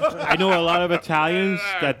 And I know a lot of Italians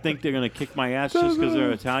that think they're going to kick my ass just because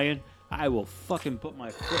they're Italian. I will fucking put my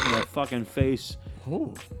foot in their fucking face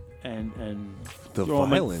and The throw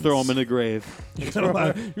violence. them in the grave. You got a lot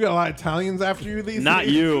of Italians after you these Not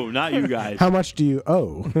days? you guys. How much do you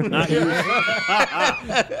owe? Not you.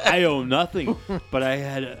 I owe nothing, but I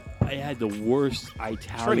had the worst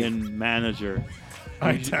Italian manager,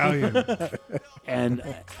 Italian. and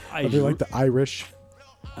I Are they like the Irish?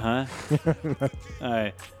 huh? All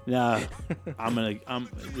right, now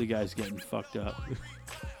the guy's getting fucked up.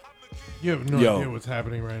 You have no Yo. idea what's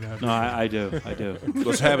happening right now. No, I do.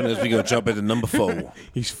 What's happening is we gonna jump into number 4.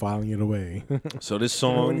 He's filing it away. So this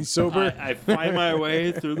when song, he's sober, I find my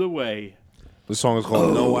way through the way. This song is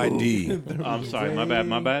called No ID. I'm sorry,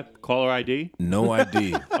 my bad. Caller ID? No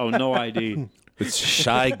ID. Oh, no ID. It's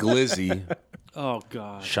Shy Glizzy. Oh,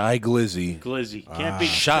 God. Shy Glizzy. Glizzy. Can't be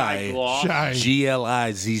Shy. Gloss. Shy.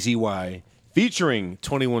 Glizzy. Featuring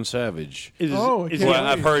 21 Savage. Is, Oh, is okay. Well, he-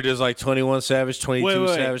 I've heard there's like 21 Savage, 22 Wait, wait.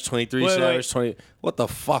 Savage, 23 Wait, Savage, wait. 20. What the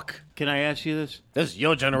fuck? Can I ask you this? This is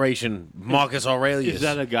your generation, Marcus Aurelius. Is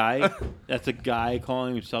that a guy? That's a guy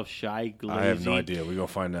calling himself Shy Glizzy? I have no idea. We're going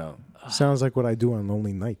to find out. Sounds like what I do on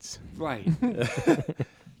Lonely Nights. Right.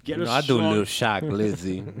 Get a I do a song- little Shy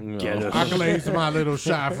Glizzy. Get a Accolades to my little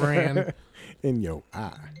shy friend. In your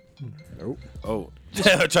eye. Nope. Oh.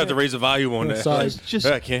 I tried to raise the volume on that. Sorry. It's just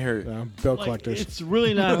I can't hear it. Bill like, collectors. it's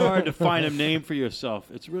really not hard to find a name for yourself.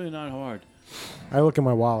 It's really not hard. I look in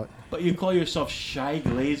my wallet. But you call yourself Shy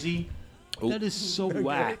Glizzy? That is so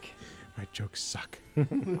whack. My jokes suck.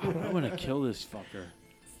 I'm gonna kill this fucker.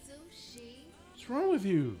 What's wrong with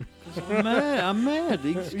you? I'm mad. I'm mad.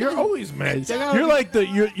 You're always mad. You're like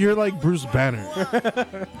you're like Bruce Banner.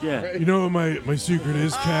 Yeah. You know what my secret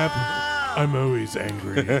is, Cap? I'm always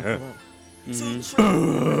angry. Just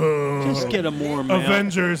get a more male.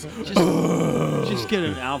 Avengers. Just get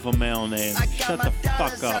an alpha male name. Shut the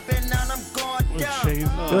fuck up. Shades.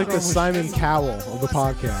 You're like the Simon Cowell of the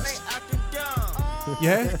podcast.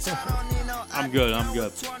 Yeah. I'm good. I'm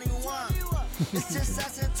good.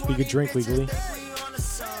 You could drink legally.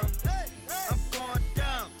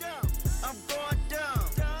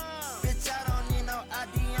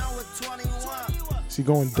 Is he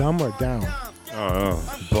going dumb or down?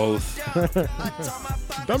 Both.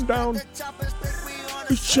 Dumb down.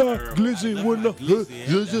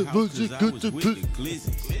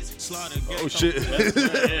 Oh, shit.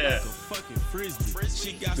 Yeah.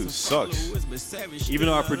 Dude sucks. Even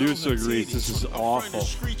our producer agrees this is awful.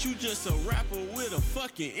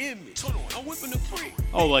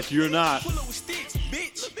 Oh, like you're not. Is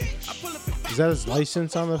that his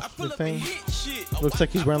license on the thing? Looks like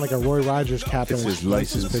he's wearing like a Roy Rogers cap in It's his his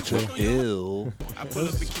license picture. Ew.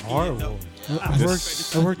 Horrible.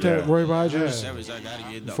 I worked at Roy Rogers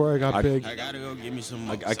before I got big.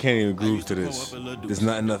 I can't even groove to this. There's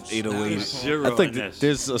not enough 808. Zero I think in this.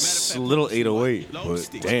 there's a little 808, but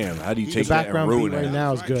damn, how do you The take that and background beat ruin right it?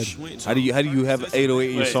 now is good. How do you have 808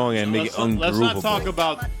 in your Wait, song and make it let's not talk ungroovable?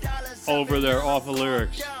 about over their awful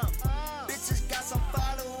lyrics.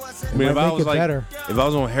 I mean, Might if I make was it like, better. if I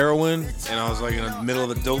was on heroin and I was like in the middle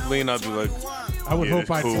of a dope lane, I'd be like, I would Yeah,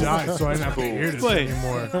 hope I cool. die so I didn't have to hear this Wait.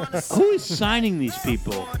 anymore. Who is signing these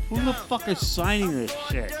people? Who the fuck is signing this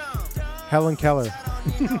shit? Helen Keller.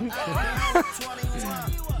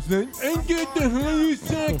 Ain't get the honey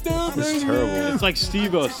sacked up. this is terrible. It's like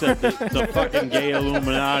Steve-O said, the fucking gay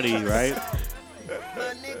Illuminati, right?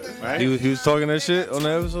 Right? He was talking that shit on the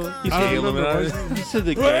episode? He I said, don't remember. he said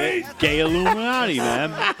the gay Illuminati,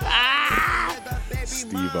 man.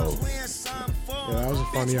 Steve-O. Yeah, that was a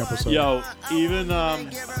funny episode. Yo, even I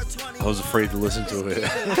was afraid to listen to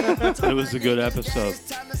it. it was a good episode.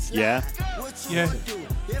 Yeah. Yeah.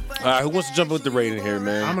 All right, who wants to jump with the rating here,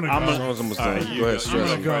 man? I'm gonna go. As long as I'm almost All done. right, you Go ahead, I'm Stress.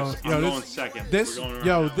 gonna go. first. Yo, I'm this- going second. This We're going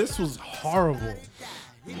yo, around. this was horrible.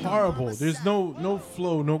 Horrible. There's no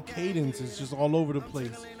flow, no cadence. It's just all over the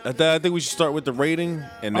place. I think we should start with the rating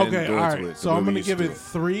and then Okay, go all into right. it. So the way I'm we gonna used to give do it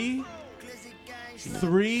 3.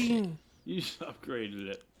 3. You just upgraded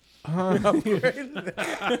it. I'm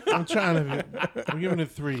trying to. I'm giving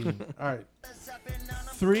it 3. All right.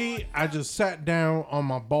 3. I just sat down on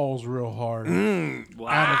my balls real hard. Wow.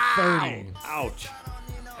 Out of 30. Ouch.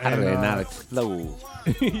 And, explode.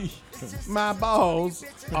 my balls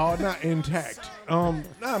are not intact.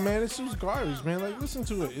 Nah, man, it's just garbage, man. Like, listen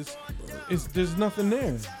to it. It's there's nothing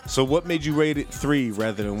there. So what made you rate it 3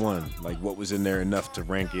 rather than 1? Like, what was in there enough to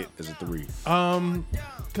rank it as a 3?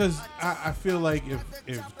 Cause I feel like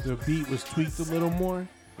if the beat was tweaked a little more,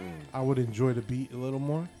 I would enjoy the beat a little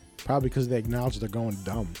more. Probably because they acknowledge they're going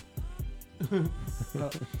dumb.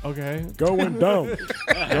 Okay, Going dumb.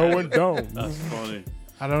 Going dumb. That's funny.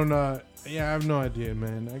 I don't know. Yeah, I have no idea,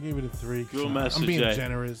 man. I gave it a 3. 'cause Good I'm message, being Jay.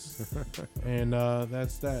 generous, and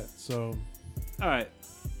that's that. So, All right.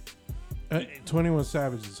 21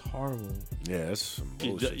 Savage is horrible, Yeah, that's some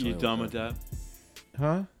You, bullshit. you done with that?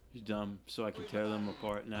 huh? You dumb, so I can tear them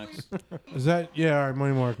apart next. Is that yeah? All right,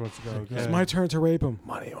 Money Mark wants to go. Go It's ahead. my turn to rape him.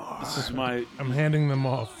 This is my I'm handing them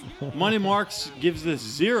off. Money Marks gives this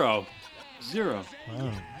 0. 0.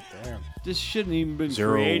 Oh, damn. This shouldn't even been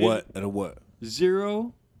 0 created. what? At a what?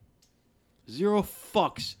 0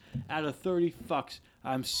 fucks out of 30 fucks.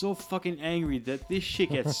 I'm so fucking angry that this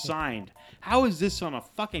shit gets signed. How is this on a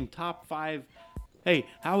fucking top 5 Hey,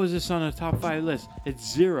 how is this on a top 5 list?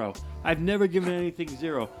 It's 0. I've never given anything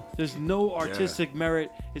 0. There's no artistic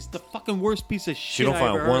merit. It's the fucking worst piece of shit. You don't I ever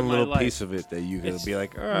find heard one in my little life. piece of it that you can be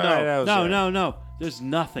like, all right, No, that was no, all right. no. There's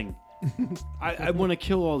nothing. I want to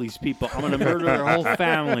kill all these people. I'm gonna murder their whole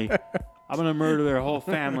family. I'm gonna murder their whole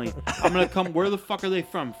family. I'm gonna come. Where the fuck are they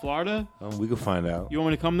from? Florida? We can find out. You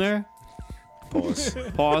want me to come there? Pause.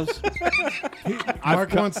 Pause.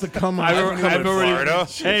 Mark wants to come on. I've already. Florida.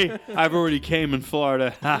 Hey, I've already came in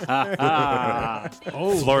Florida.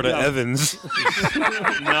 Oh, Florida Evans.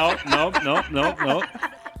 No.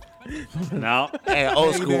 No. Hey,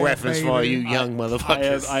 old school there, reference for all you young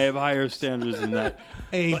motherfuckers. I have higher standards than that.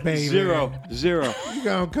 hey, baby. Zero. You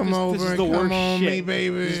gonna come over This is and the come worst on shit. me,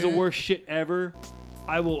 baby. This is the worst shit ever.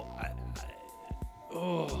 I will.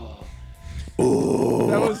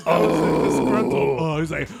 That was a disgruntled. Oh,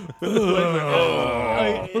 he's like,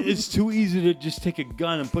 It's too easy to just take a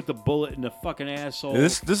gun and put the bullet in the fucking asshole.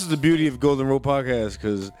 This is the beauty of Golden Road Podcast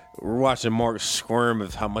because we're watching Mark squirm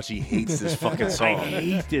of how much he hates this fucking I song.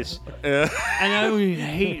 hate this. And I don't even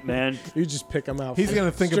hate, man. You just pick them out. he's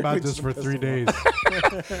gonna think about Strictly this for 3 days.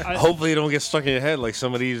 Hopefully, it don't get stuck in your head like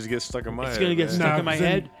some of these get stuck in my head. It's gonna get man. stuck in my 'cause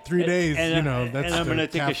head. 3 days, and, you know, that's and I'm the gonna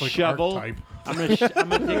take Catholic a shovel. archetype. I'm gonna take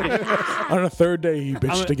a. On a third day, he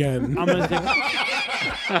bitched again.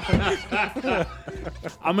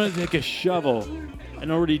 I'm gonna take a shovel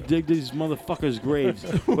and already dig these motherfuckers' graves.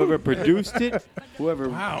 Whoever produced it, whoever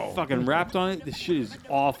fucking rapped on it, this shit is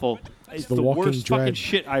awful. It's the the Walking worst fucking Dread.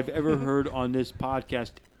 shit I've ever heard on this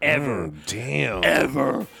podcast ever. Damn.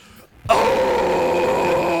 Ever.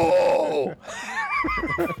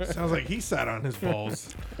 Sounds like he sat on his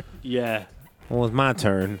balls. Yeah. Well, it's my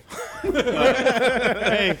turn.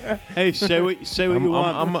 Hey, say what you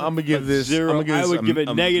want. I'm gonna give but this 0. I'm gonna give I this would give it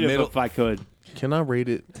a negative middle- if I could. Can I rate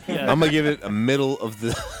it? Yeah. I'm gonna give it a middle of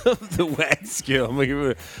the of the whack scale. I'm gonna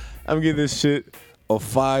give this shit a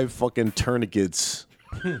 5 fucking tourniquets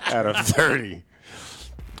out of 30.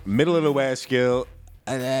 Middle of the whack scale.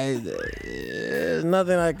 There's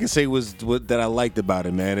nothing I can say was that I liked about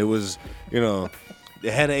it, man. It was, they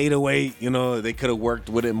had an 808, they could have worked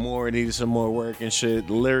with it more, it needed some more work and shit.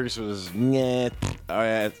 The lyrics was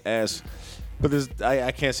ass. But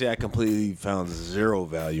I can't say I completely found 0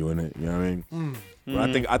 value in it, you know what I mean?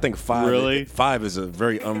 But I think 5 Really? 5 is a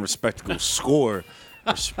very unrespectable score.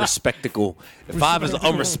 Respectable. 5 is an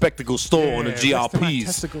unrespectable store on the Yeah, GRPs.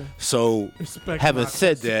 testicle. So Respect having my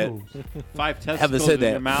said that, testicles. 5 testicles having said in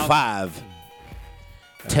your that, mouth. 5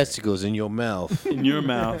 testicles in your mouth. In your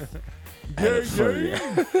mouth.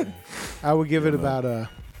 I would give it about a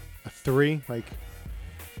 3. Like,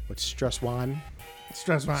 what's stress wine?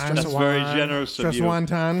 Stress wine. Stress That's wine. very generous of Stress you. wine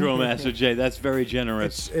time. Grill Master J, that's very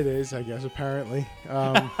generous. It is, I guess, apparently.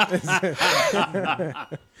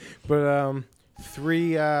 But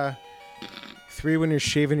 3 when you're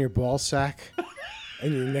shaving your ball sack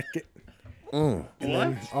and you nick it. And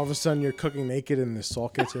then all of a sudden you're cooking naked and the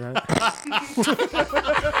salt gets around.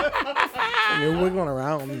 And you're wiggling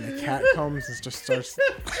around and the cat comes and just starts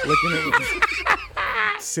licking it with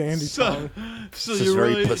his sandy tongue. So This is you're very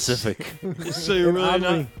really, Pacific. so you're really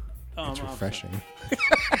Oddly, not. it's refreshing.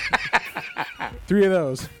 3 of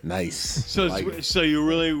those. Nice. So you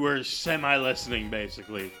really were semi-listening,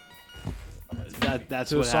 basically. That's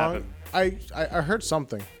To the what song, happened. I heard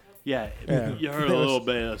something. Yeah, Yeah. you heard a little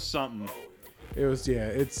bit of something. It was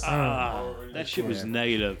it's That shit was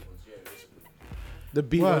negative. the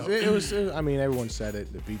beat. Wow. It was. I mean, everyone said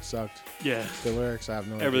it. The beat sucked. Yeah, The lyrics, I have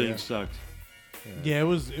no everything idea. sucked. Yeah, it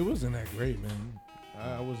wasn't that great, man.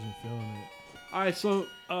 I wasn't feeling it. All right, so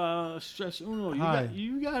Stress Uno, Hi.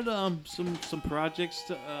 you got some projects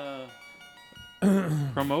to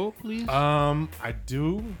promote, please. I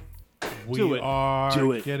do. We Do it. are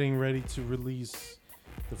Do it. getting ready to release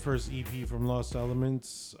the first EP from Lost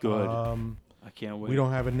Elements. Good. I can't wait. We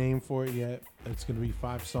don't have a name for it yet. It's gonna be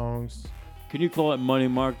 5 songs. Can you call it Money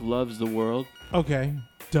Mark Loves the World? Okay,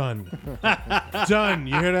 done. Done.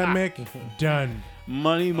 You hear that, Mick? Done.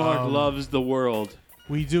 Money Mark loves the world.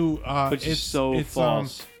 We do. Which is so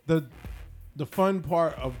false. The fun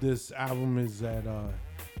part of this album is that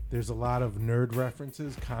there's a lot of nerd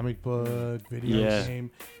references, comic book, video Yeah.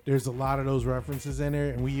 game. There's a lot of those references in there,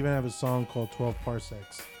 and we even have a song called 12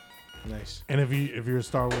 Parsecs. Nice. And if you're a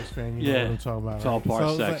Star Wars fan, you know Yeah. what I'm talking about. 12 right? So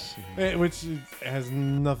it's parsecs. which has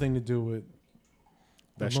nothing to do with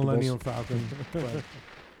the Vegetables. Millennium Falcon. But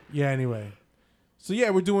yeah, anyway. So yeah,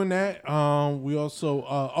 we're doing that. We also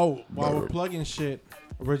while we're plugging shit,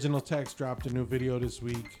 Original Text dropped a new video this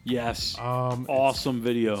week. Yes. It's Awesome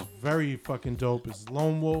video. very fucking dope. It's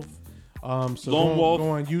Lone Wolf. So Lone go Wolf.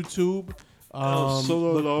 on YouTube.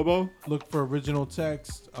 Solo Lobo. Look for original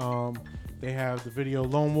text. They have the video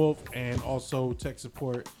Lone Wolf and also tech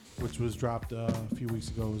support, which was dropped a few weeks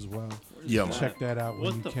ago as well. Yeah, man. Check that out when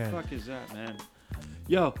What you the can. fuck is that, man?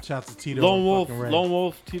 Yo, Shout out to Tito. Lone and Wolf, fucking Ray. Lone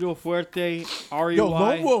Wolf, Tito Fuerte, REY. Yo,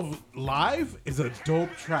 Lone Wolf live is a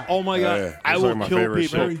dope track. Oh my god, Yeah, I it's will like my kill favorite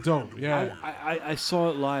people. very dope. Yeah. I saw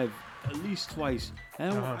it live at least twice.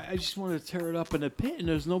 And I just want to tear it up in a pit, and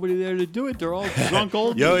there's nobody there to do it. They're all drunk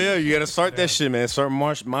old Yo, dudes. yeah, you gotta start that shit, man. Start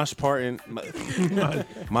mosh parting, mosh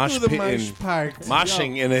The pitting, Mosh Park.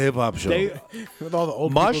 moshing in a hip hop show. They With all the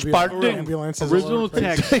old Mosh people being party. ambulances. original all over the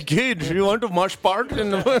place. text. Kids, you want to mosh part in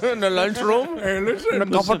the lunchroom? Hey, listen. In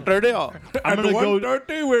the cafeteria. I'm At gonna go.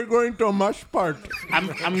 1:30, we're going to Mosh Park. I'm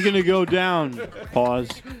gonna go down. Pause.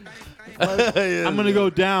 I'm gonna go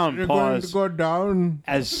down. You're going to Pause. go down.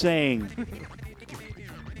 As saying,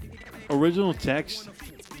 original text.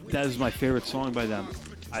 That is my favorite song by them.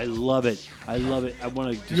 I love it. I love it. I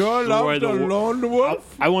want to You destroy love the the Lone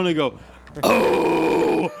Wolf? I want to go.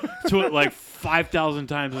 Oh, to it like 5,000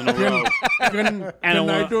 times in a row. Can I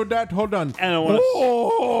wanna- do that? Hold on. And I want to.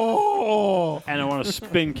 Oh. And I want to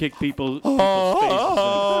spin kick people's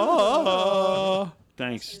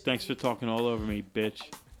faces. Thanks for talking all over me, bitch.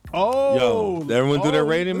 Oh. Yo, everyone do their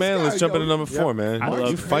rating, this man. guy, Let's jump yo. into number 4, man. I love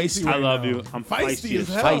you feisty. I love you. I'm feisty, as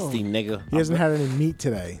as hell. Feisty, nigga. He hasn't had any meat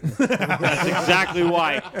today. That's exactly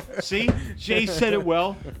why. See, Jay said it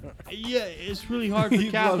well. Yeah, it's really hard for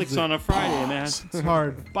He Catholics loves it. on a Friday, man. It's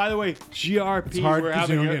hard. By the way, GRP, hard we're 'cause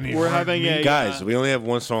you having don't get any we're hard having meat. a Guys, we only have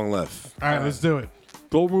one song left. All right, let's do it.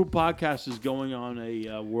 Gold Root Podcast is going on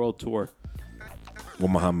a world tour. Well,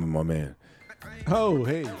 Muhammad, my man. Oh,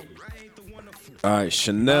 hey. All right, An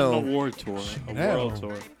Chanel. award tour, a Chanel. world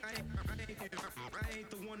tour.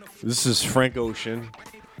 This is Frank Ocean.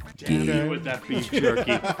 Damn you with that beef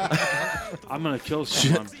jerky. I'm gonna kill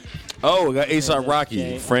someone. Oh, we got A$AP Rocky,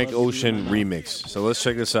 Jay, Frank I love you, Ocean man. remix. So let's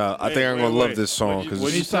check this out. I think I'm wait, gonna wait. love this song because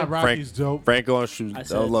What'd you say? A$AP Rocky's dope. Frank Ocean. I I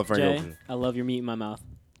said, love Frank Jay, Ocean. I love your meat in my mouth.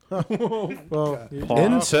 Well, Pause.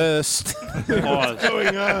 Incest. Pause.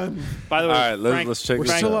 Going on. By the way, All right, Frank, let's check we're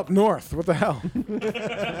this still out. up north. What the hell?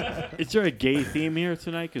 is there a gay theme here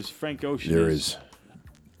tonight? Because Frank Ocean There is is.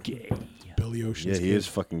 gay. Billy Ocean. Yeah, he is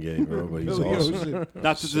fucking gay, bro, but he's Billy awesome. Ocean.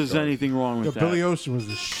 Not that there's anything wrong Yo, with that. Billy Ocean was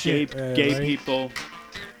the Gay, shit. gay right? people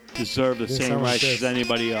deserve the Didn't same sound like rights this. as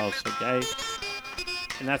anybody else, okay?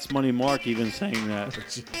 And that's Money Mark even saying that.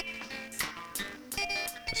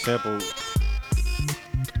 Sample.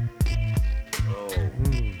 Oh,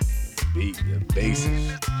 beat the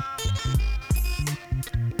bases.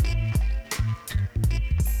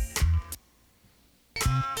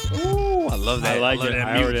 Ooh, I love that. I like love it. that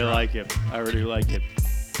I mute already drop. like it. I already like it.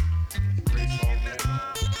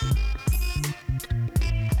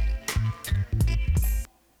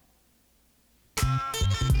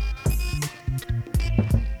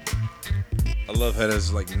 I love how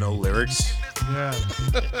there's like no lyrics. Yeah.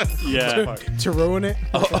 Yeah. To ruin it.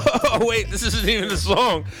 Oh wait, this isn't even the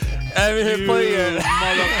song. I haven't hit You play yet.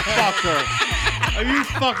 motherfucker. Are you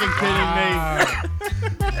fucking kidding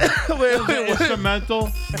me? wait, The instrumental?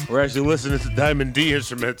 We're actually listening to Diamond D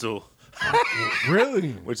instrumental,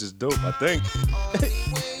 Really? which is dope, I think.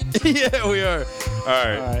 Yeah, we are. All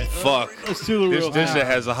right. Fuck. Let's do the real This high. shit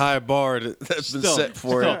has a high bar that's been set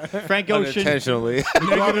for it Frank Ocean, unintentionally.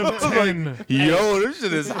 Negative 10. Yo, this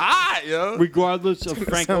shit is hot, yo. regardless of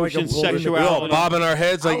Frank sound like a Ocean's bull in the- We all sexuality, bobbing our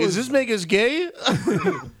heads like, does this make us gay?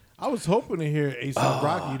 I was hoping to hear A$AP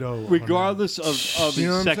Rocky, though. regardless of You know his what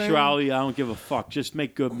I'm saying? sexuality, I don't give a fuck. Just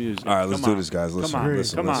make good music. All right, let's Come do on. this, guys. Listen, Come on.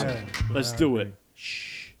 listen, Come listen. on. Yeah. Let's do it.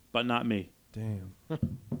 Shh. But not me. Damn.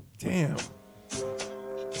 Damn.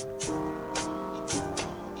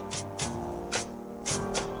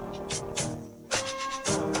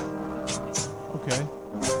 Okay.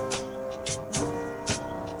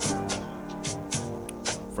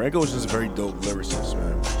 Frank Ocean's a very dope lyricist,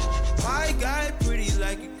 man. My guy pretty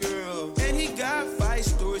like a girl, and he got 5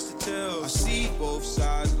 stories to tell. I see both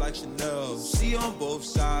sides like Chanel, see on both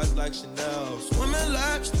sides like Chanel. Swimming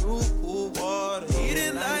laps through pool water,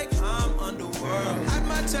 eating like I'm underworld. Hide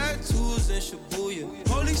my tattoos in Shibuya,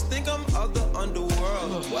 police think I'm of the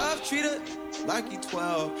underworld. 12 treated like he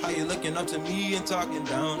 12. How you looking up to me and talking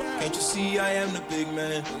down? Can't you see I am the big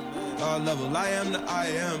man? God level, I am the I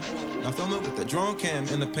am. Now film it with the drone cam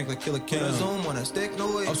and the pink like Killer Cam. Zoom on that stick,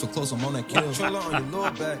 no way. I'm so close, I'm on that kill. Controller on your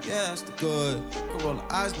lower back, yeah, that's the good. Can roll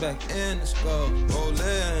the eyes back in the skull.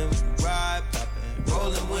 Rollin', ride, poppin'.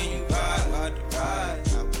 Rollin' when you ride the ride.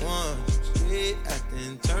 Got one, straight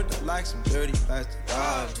acting, turned the like some dirty plastic.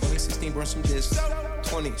 2016 brought some discs.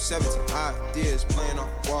 2017 ideas playing off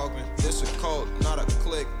Walgreens. This a cult, not a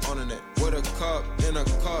click on the net. With a cup in a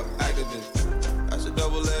cup, activist. That's a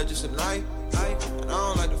double edge, it's a knife. And I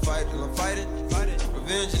don't like to fight till I'm fighting.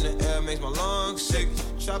 Revenge in the air makes my lungs sick.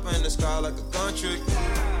 Chopper in the sky like a gun trick.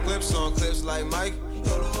 Clips on clips like Mike.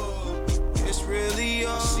 It's really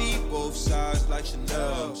all. See both sides like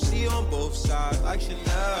Chanel. See on both sides like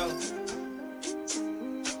Chanel.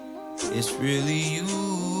 It's really you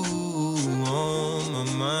on my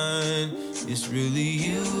mind. It's really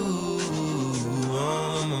you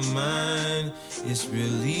on my mind. It's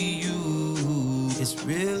really you. It's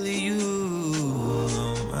really you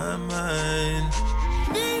on my mind.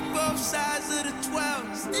 Need both sides of the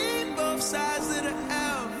 12. Need both sides of the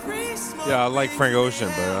L. Free smoke. Yeah, I like Frank Ocean,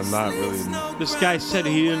 but I'm not really. This guy said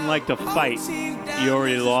he didn't like to fight. He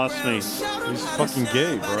already lost me. He's fucking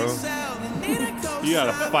gay, bro. You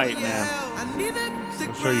gotta fight, man.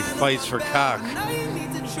 I'm sure he fights for cock.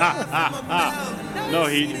 No,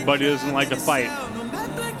 but he doesn't like to fight.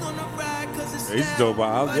 He's dope.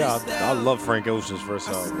 I love Frank Ocean's first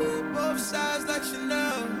album.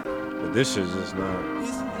 But this shit's just not.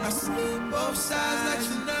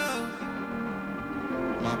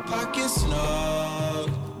 My pocket's snug.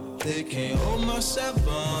 They can't hold my 7.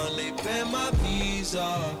 They pay my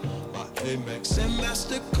Visa. My Amex and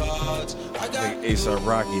MasterCards. I got A$AP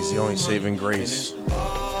Rocky's the only saving grace.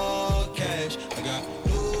 all cash. I got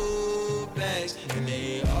new bags and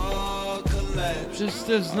they all collapse. Just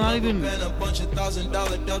there's not even. Spent a bunch of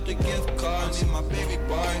 $1,000 Delta gift cards. I mean my baby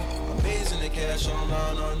boy. Amazing the cash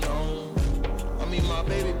online unknown. I mean my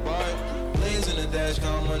baby boy. Plays in the dash,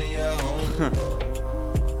 count money at home.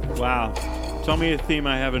 Wow. Tell me a theme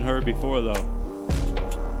I haven't heard before, though.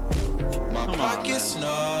 My Come on, pocket's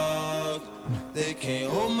snug. They can't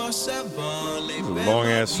hold my 7. They It's a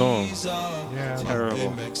long-ass song. Yeah.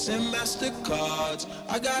 Terrible. Amex and MasterCards.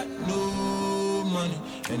 I got new money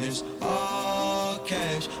and it's all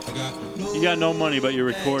cash. I got new. You got no money, but you're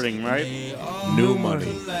recording, right? New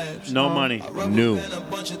money. No money. New.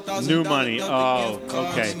 New money. Oh,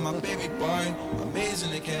 okay. My baby boy.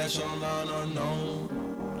 Amazing the cash online unknown.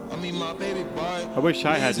 I mean my baby boy. I wish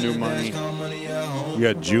I had new money. You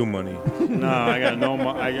got Jew money. No, I got no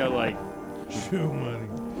money. I got like Shoe money.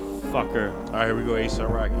 fucker. All right, here we go. A$AP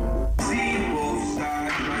Rocky.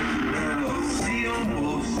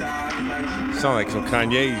 Sound like some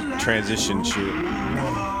Kanye transition shit.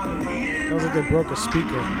 Sounds like they broke a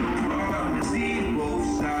speaker.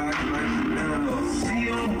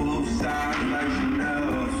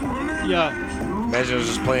 Yeah. Imagine it was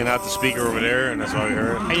just playing out the speaker over there, and that's all we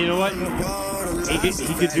heard. And you know what?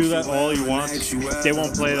 He could do that all he wants. They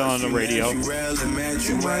won't play it on the radio.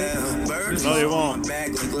 No, they won't.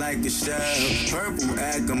 That's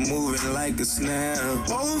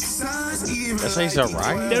A$AP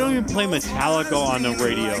Rocky? They don't even play Metallica on the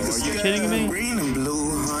radio. Are you kidding me? Green and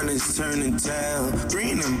blue, honey's turning tail.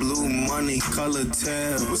 Green and blue, money color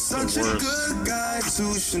tail. Was such a good guy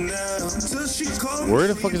to Chanel. Till she called Where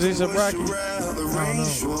the fuck is A$AP Rocky? The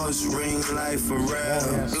range was ring like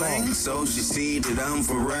Pharrell. Bling, so she see that I'm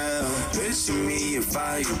for real. Picture me if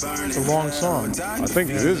I burn It's a long song. I think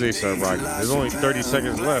it is A$AP Rocky. There's only 30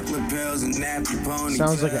 seconds left.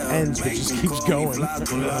 Sounds like it ends, but just keeps going. I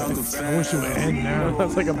wish it would end now.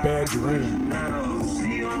 That's like a bad dream.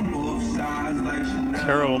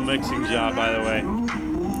 Terrible mixing job, by the way.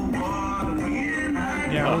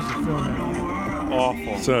 Yeah, I was feeling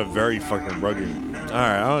Awful. It's very fucking rugged. All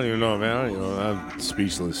right, I don't even know, man. I don't even know. I'm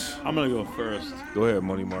speechless. I'm gonna go first. Go ahead,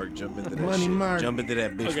 Money Mark. Jump into that Money shit. Mark. Jump into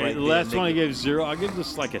that bitch Okay, right the there. last one I nigga. gave 0. I'll give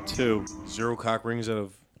this like a 2. 0 cock rings out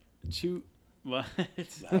of... 2. What? I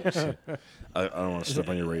don't want to step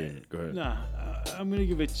on your rating. Go ahead. Nah, I'm gonna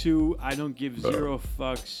give it 2. I don't give 0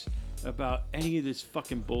 fucks about any of this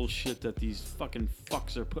fucking bullshit that these fucking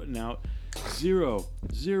fucks are putting out. 0.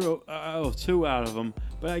 2 out of them,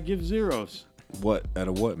 but I give zeros. What? Out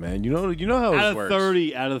of what, man? You know how Out it of works.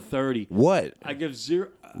 30. Out of 30. What? I give 0.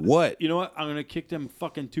 What? You know what? I'm gonna kick them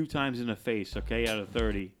fucking 2 times in the face. Okay, out of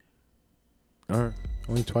 30. All right.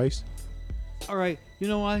 Only twice? All right. You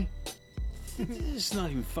know why? It's not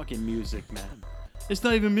even fucking music, man. It's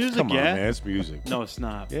not even music, Come on, yeah? man. It's music. No, it's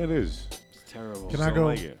not. Yeah, it is. It's terrible. Can I Don't go?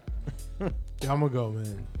 like it. Yeah, I'm gonna go,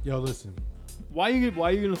 man. Yo, listen. Why you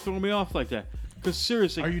gonna throw me off like that? Because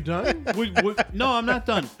seriously, Are you done? no, I'm not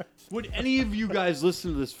done. Would any of you guys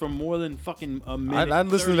listen to this for more than fucking a minute? I'd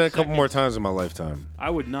listen to 30 that a couple seconds? more times in my lifetime. I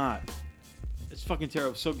would not. It's fucking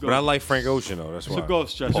terrible. So go. But I like Frank Ocean, though. That's why. So go,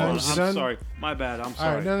 Stretch. I'm Pause. Done? sorry. My bad. I'm All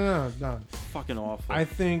sorry. right, no. Fucking awful. I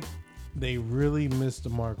think they really missed the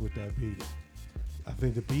mark with that beat. I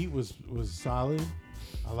think the beat was solid.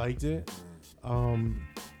 I liked it.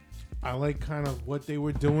 I like kind of what they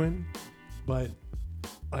were doing, but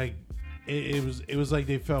like it was like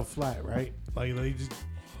they fell flat, right? Like they just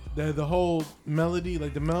the whole melody,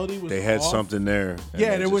 like the melody was. They had off. something there.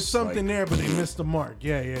 Yeah, there was something there, but they missed the mark.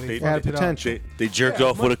 Yeah, they had fucked it up. potential. They jerked Yeah,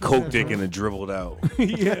 off with a much coke potential. dick and it dribbled out.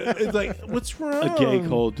 Yeah, it's like, what's wrong? A gay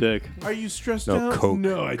cold dick. Are you stressed No, out? coke.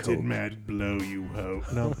 No, I Coke. did mad blow you hoe.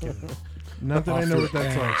 No, I'm kidding. Not that I know what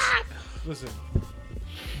that's like. Listen,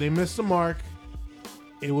 they missed the mark.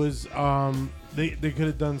 It was they could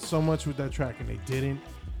have done so much with that track and they didn't.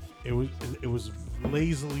 It was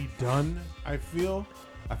lazily done. I feel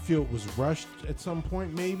it was rushed at some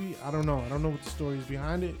point. Maybe I don't know what the story is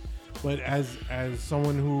behind it. But as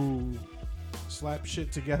someone who slapped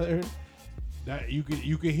shit together, that you could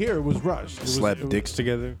hear it was rushed. It was, Slap dicks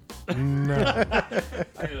together. No,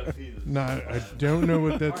 no, I don't know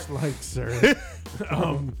what that's like, sir.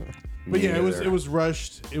 But yeah, it was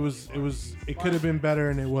rushed. It could have been better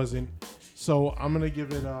and it wasn't. So I'm gonna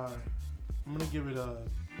give it a 2.5.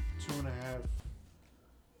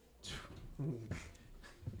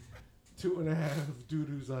 2.5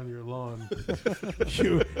 doo-doos on your lawn.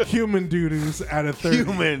 Human doo-doos out of 30.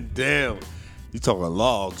 Human, damn. You talking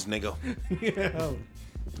logs, nigga. Yeah.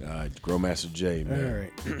 Growmaster J, man. All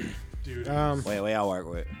right. Dude. Wait, I'll work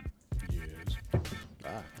with.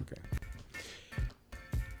 Okay.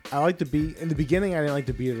 I like the beat. In the beginning, I didn't like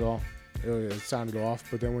the beat at all. It sounded off,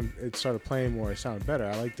 but then when it started playing more, it sounded better.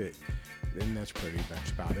 I liked it. And that's pretty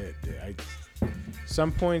much about it.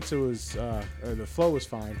 Some points it was the flow was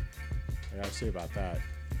fine. I gotta say about that.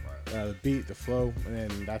 The beat, the flow, and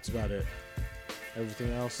then that's about it.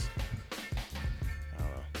 Everything else, I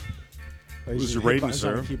don't know. What's your Hit rating, buttons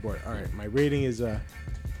on the sir? Keyboard. All right, my rating is a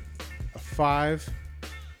 5.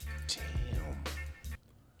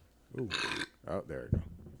 Ooh. Oh, there we go.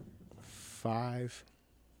 5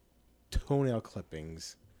 toenail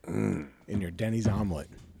clippings in your Denny's omelet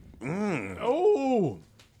Oh.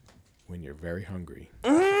 when you're very hungry.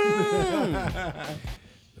 With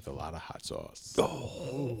a lot of hot sauce.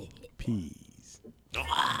 Oh. Peas.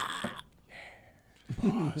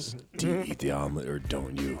 Do you eat the omelet or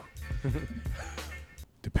don't you?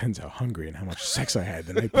 Depends how hungry and how much sex I had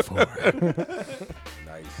the night before.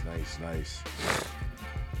 Nice.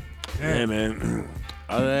 Yeah, man.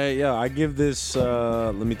 Yeah, I give this.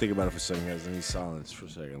 Let me think about it for a second, guys. Let me silence for a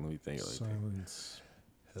second. Let me think. Silence.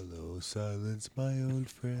 Hello, silence, my old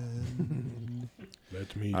friend.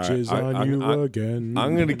 Let me All right, jizz on you again.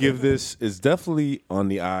 I'm gonna give this. It's definitely on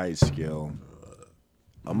the eye scale.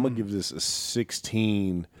 I'm gonna give this a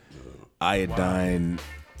 16 iodine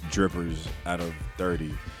drippers out of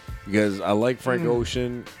 30 because I like Frank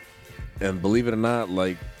Ocean, and believe it or not,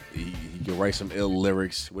 like he can write some ill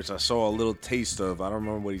lyrics, which I saw a little taste of. I don't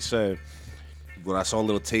remember what he said, but I saw a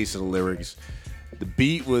little taste of the lyrics. The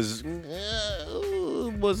beat wasn't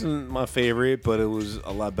my favorite, but it was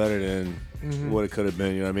a lot better than what it could have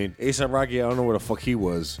been. You know what I mean? A$AP Rocky, I don't know where the fuck he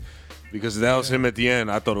was, because that was him at the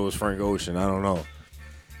end. I thought it was Frank Ocean. I don't know,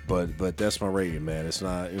 but that's my rating, man. It's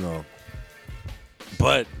not, you know.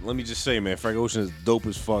 But let me just say, man, Frank Ocean is dope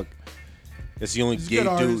as fuck. It's the only He's a gay good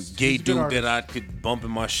dude, artist. He's a good that I artist. could bump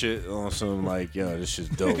in my shit on some like, yo, this shit's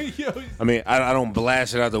dope. Yo, I mean, I don't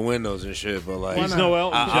blast it out the windows and shit, but like, He's no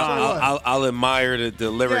Elton John. I'll admire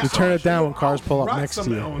the lyrics. You turn it down when cars pull up rock next to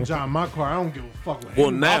some you. Elton John, my car. I don't give a fuck what Well,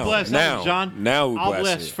 him. now, I'll blast Elton John. now we I'll blast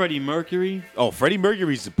blast it. Freddie Mercury. Oh, Freddie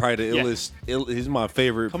Mercury's probably the Yeah. illest. He's my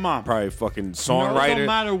favorite. Come on. probably fucking songwriter. It don't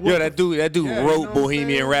matter what Yo, that dude Yeah, you know wrote what I'm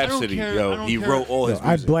Bohemian saying? Rhapsody. care, I Yo, don't he care. wrote all his I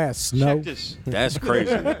music. blast snow. Check this. That's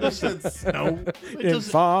crazy. No.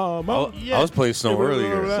 Informer. I was playing Snow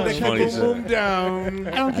earlier. So They it's kept funny. the room down.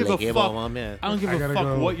 I don't give a fuck. man. I don't give I a gotta fuck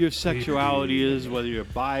go. what your sexuality is, whether you're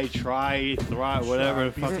bi, tri, thri, whatever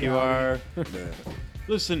the fuck you are.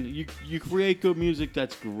 Listen, you create good music.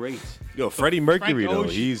 That's great. Yo, Freddie Mercury Frank though,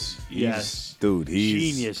 Ocean. he's Yes. dude,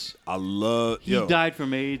 he's Genius. I love. He Yo, died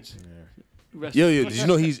from AIDS. Rest- yo, did you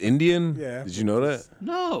know he's Indian? Yeah. Did you know that?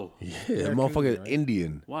 No. Yeah, that motherfucker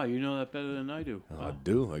Indian. Wow, you know that better than I do. I Wow.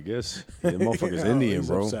 do, I guess. Yeah, that motherfucker's Indian, He's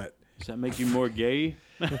bro. upset. Does that make you more gay?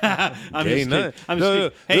 I'm Gay just kidding. nut. I'm no, just no,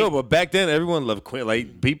 kidding. Hey, no, but back then everyone loved Queen.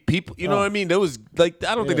 Like people, you know what I mean? There was like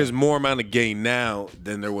I don't think there's more amount of gay now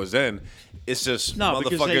than there was then. It's just No,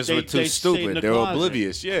 because motherfuckers they were too stayed in stupid. the They were closet.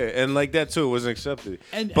 oblivious. Yeah, and like that too, it wasn't accepted.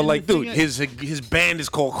 And but like, the dude, thing his band is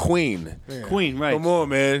called Queen. Queen, right? Come on,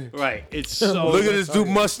 man. Right. It's so. Look at this dude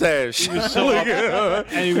mustache. so look, up-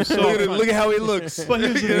 at, and he was so. look, at, upfront. look at how he looks. But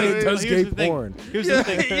here's the He thing. does Here's gay the thing. porn. Here's the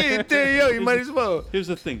thing. Yo, you might as well. Here's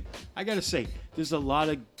the thing. I gotta say, there's a lot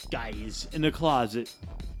of guys in the closet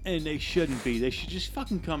and they shouldn't be. They should just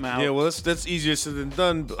fucking come out. Yeah, well, that's easier said than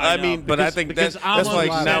done. I I know, mean, but I because- think because that's I'm like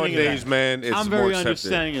understanding of nowadays, that. man. It's I'm more very accepted.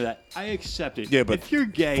 understanding of that. I accept it. Yeah, but if you're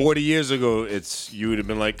gay, 40 years ago, you would have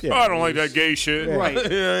been like, Yeah, oh, I don't like that gay shit. Right.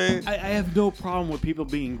 Yeah, I have no problem with people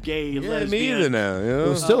being gay, me lesbian. either now. You know? It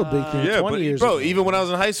was still a big thing. yeah, 20 but years bro, ago. even when I was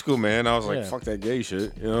in high school, man, I was like, Yeah. fuck that gay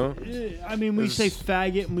shit. You know? I mean, we say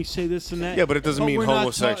faggot and we say this and that. Yeah, but it doesn't mean we're not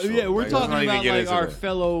homosexual. yeah, we're Like, let's talking not even about get like into our that.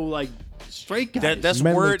 fellow like straight guys. That's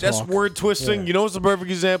Manly word. That's talk. word twisting. Yeah. You know what's a perfect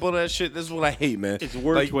example of that shit? This is what I hate, man. it's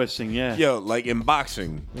word like, twisting. Yeah. Yo, like in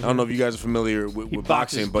boxing, I don't know if you guys are familiar with boxes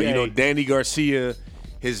boxing, but you know gay. Danny Garcia,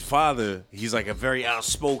 his father, he's like a very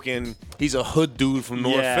outspoken. He's a hood dude from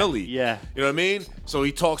North Yeah, Philly. yeah. You know what I mean? So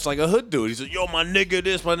he talks like a hood dude. He's like, yo, my nigga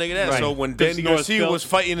this, my nigga that. Right. So when This Danny North Garcia Phil- was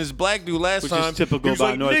fighting his black dude last Which is time, typical he was about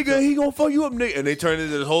like, North nigga, Phil- he gonna fuck you up, nigga. And they turned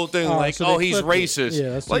into this whole thing Oh, like, so oh, they he's flipped it. racist. Yeah,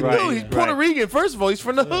 that's like, right. dude, he's Right. Puerto Rican. First of all, he's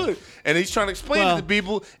from the hood. And he's trying to explain Well- it to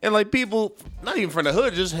people. And like people, not even from the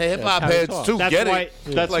hood, just hip hop how they heads talk. too, That's get why- it.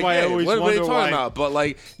 that's Like, why I yeah, always what are they wonder talking why- about? But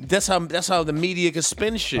like that's how the media can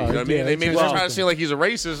spin shit. You know what I mean? yeah, They maybe well- try to seem like he's a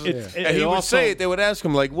racist, It- and he it would also- say it. They would ask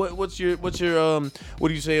him like, "What's your what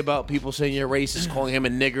do you say about people saying you're racist, calling him a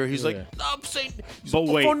nigger?" He's like, Yeah. "No, I'm saying he's But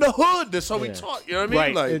wait. from the hood. That's how we Yeah. talk." You know what I mean?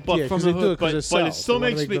 Right. Like, But Yeah, from 'cause the they do it hood, 'cause but it sells. it still They wanna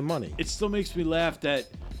makes make me the money. It still makes me laugh that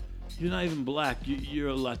you're not even black. You're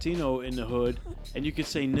a Latino in the hood, and you can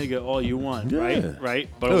say nigga all you want, right? Yeah. Right.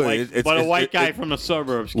 But Dude, a white, it's- but a it's- white it- guy it- from the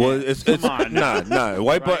suburbs. well, Can't. it's Come on. nah.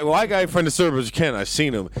 White Right. white guy from the suburbs can. I've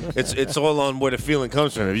seen him. It's all on where the feeling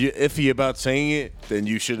comes from. If you iffy about saying it, then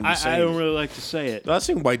you shouldn't be saying I don't it. really like to say it. I've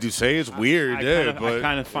seen white dudes say it. It's weird, I yeah, kinda, but I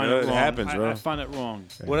kind of find you know, it wrong. happens, bro. I find it wrong.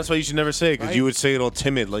 Well, that's why you should never say it, because you would say it all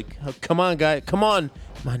timid, like, "Oh, come on, guy, come on,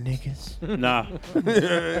 my niggas." Nah.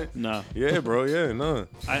 No. Yeah, bro, yeah, no.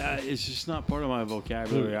 It's just not part of my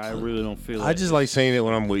vocabulary. I really don't feel it. I just like saying it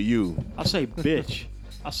when I'm with you. I'll say bitch.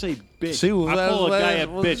 I'll say bitch. See, well, I call a guy a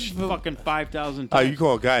well, bitch fucking 5,000 Oh, times. you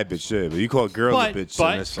call a guy a bitch, yeah, but you call a girl a bitch,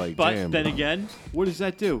 but, and it's like, but damn. then bro. again, what does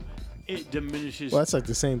that do? It diminishes Well, that's like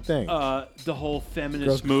the same thing. the whole feminist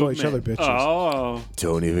Girls can call movement. each other bitches. Oh,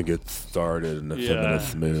 Don't even get started in the Yeah.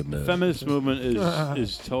 feminist movement. feminist movement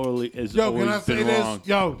is totally is Yo, always can I say been this? wrong.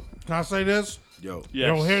 Yo, can I say this? Yo, Yes,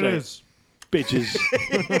 Yo, hear say it. this.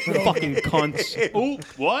 Bitches, fucking cunts. Oh,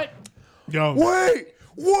 what? Yo, wait!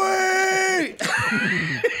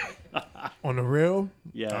 on the real,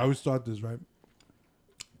 Yeah. I always start this, right?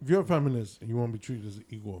 If you're a feminist and you want to be treated as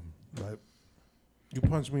equal, right? You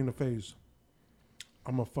punch me in the face,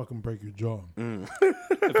 I'm gonna fucking break your jaw.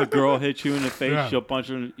 If a girl hits you in the face, Yeah. she'll punch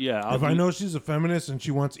her. Yeah. If I know she's a feminist and she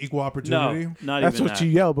wants equal opportunity, no, not That's even what that. you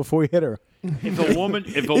yell before you hit her. If a woman,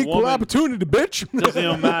 Equal opportunity, bitch. doesn't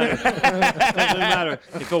even matter. Doesn't matter.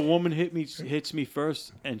 If a woman hits me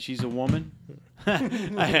first, and she's a woman,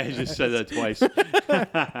 I just said that twice.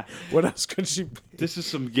 What else could she? This is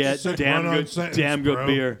some Sick damn run-on good, sentence, damn good bro.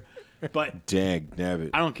 beer. But Dag nabbit.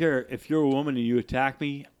 I don't care if you're a woman and you attack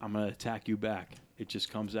me. I'm gonna attack you back. It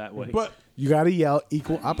just comes that way. but You gotta yell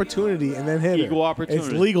equal opportunity and then hit her. Equal opportunity.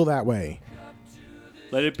 It's legal that way.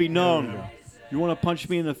 Let it be known. You want to punch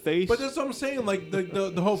me in the face? that's what I'm saying. Like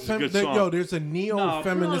the whole good song. yo, there's a No,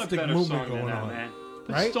 neo-feministic put on a better movement song than going that, on. man.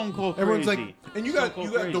 Put Right? Stone Cold Everyone's Crazy. like, and you Stone got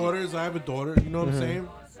Cold daughters. Crazy. I have a daughter. You know what I'm saying?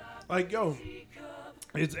 Like, yo,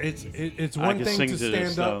 it's I one can thing sing to to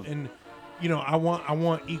this, stand up though. and I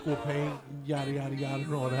want equal pay, yada yada yada,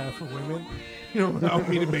 and all that for women. You know, I don't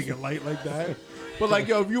mean to make it light like that. But like,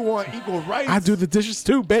 yo, if you want equal rights, I do the dishes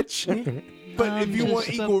too, bitch. But if you want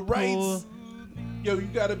just a equal poor- rights, yo, you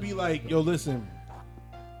gotta be like, yo, listen.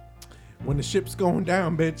 When the ship's going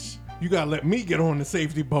down, bitch, you gotta let me get on the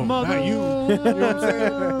safety boat, not you. You know what I'm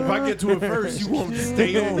saying? If I get to it first, you won't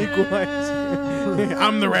stay on. Equal rights.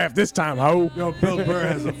 I'm the raft this time, ho. Yo, Bill Burr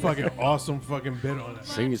has a fucking awesome fucking bit on it.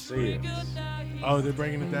 Sing it. Oh, they're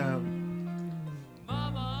bringing it down.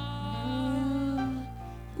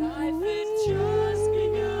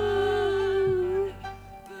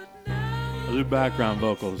 I'll do background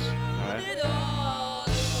vocals. All right.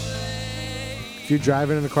 If you're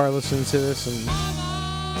driving in the car listening to this and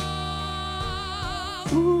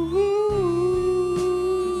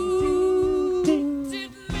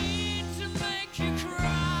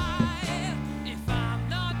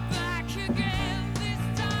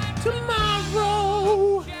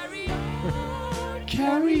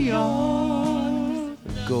Carry on.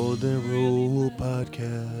 Golden Rule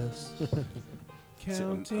Podcast.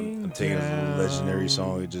 I'm taking a legendary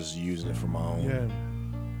song and just using it for my own. Yeah.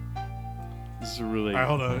 This is a really. All right,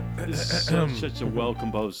 hold on. This is such a well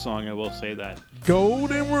composed song. I will say that.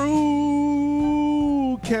 Golden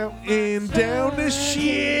Rule, counting down the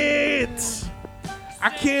shit. I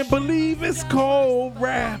can't believe it's cold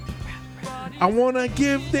rap. I wanna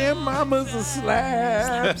give their mamas a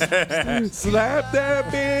slap. Slap that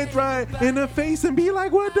bitch right in the face and be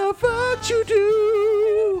like, what the fuck you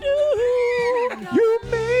do? You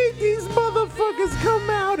made these motherfuckers come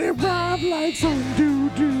out and rob like some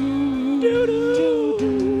doo-doo.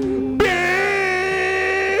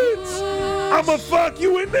 Bitch! I'ma fuck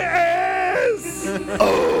you in the ass!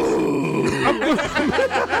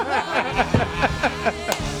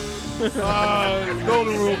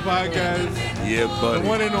 Golden Rule Podcast. Yeah, buddy. The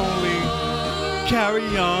one and only.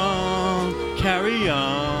 Carry on, carry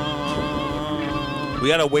on. We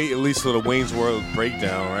gotta wait at least for the Wayne's World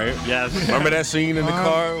breakdown, right? Yes. Remember that scene in the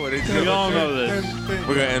car where they We all know this.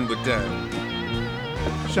 We're gonna end with that.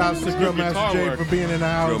 Shouts to Grill Master J for being in the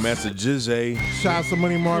house. Grill Master Jizzy. Shouts to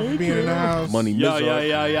Money Mark for being in the house. Money Yo, Mizar. yo,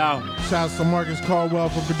 yo, yo. Shouts to Marcus Caldwell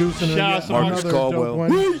for producing Shouts to Marcus another dope Caldwell. one.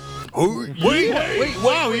 Wait,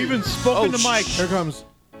 wow, he even spoke in the mic. Here comes.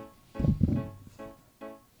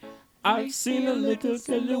 I've seen a little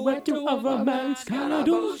silhouette of a man.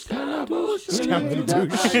 Scalaboosh,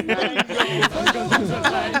 scalaboosh,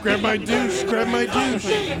 Grab my douche. Grab my douche.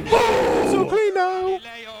 It's so clean now.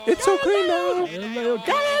 It's so clean now.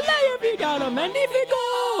 Got a magnifico.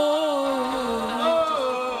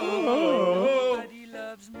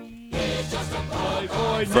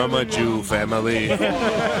 From a Jew family.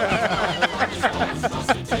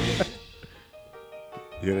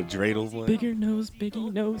 You got a dreidel one? Bigger nose,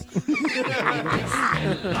 biggie nose.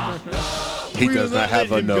 He does not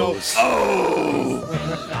have a nose. Oh!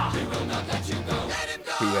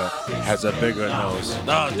 He has a bigger nose. Oh,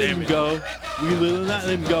 Let him go. We will not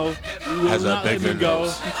let him go. We will Has a not let bigger him go.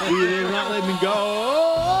 nose. We will not let him go.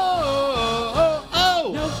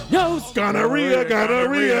 Oh. Nose. Gonorrhea.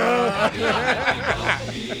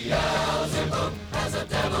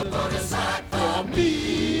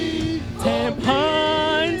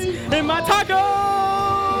 Tampons in my taco.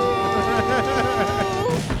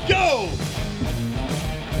 Go!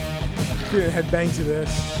 You're gonna headbang to this.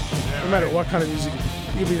 No matter what kind of music.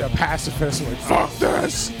 You can be a pacifist and like, fuck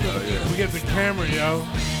this. We get the camera, yo.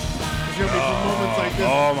 There's gonna be some moments like this.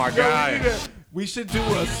 Oh, my Yo, God. we should do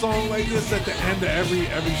a song like this at the end of every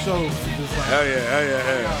show. Just like, Hell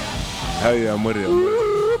yeah. Hell yeah, I'm with it.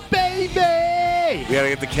 Ooh, baby! We gotta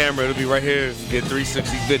get the camera. It'll be right here. Get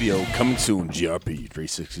 360 video coming soon. GRP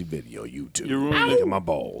 360 video YouTube. You're ruining Look it. at my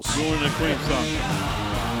balls. Ruining the Queen song.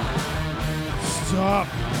 stop.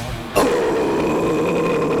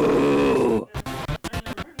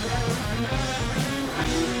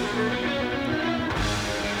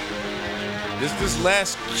 This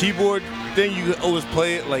last keyboard thing, you can always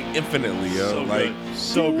play it like infinitely, yo. So like good.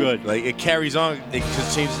 So good. Like it carries on. It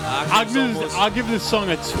just changes octaves almost. I'll give this song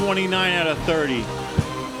a 29 out of 30.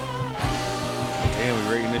 Damn,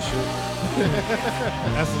 we rating this shit.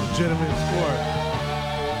 That's a legitimate score.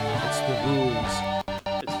 It's the rules.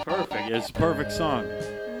 It's perfect. It's a perfect song.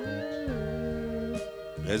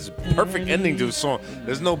 It's a perfect ending to a song.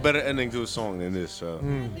 There's no better ending to a song than this. For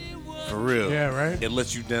real. Yeah, right? It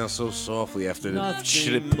lets you down so softly after the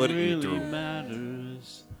shit it put really you through.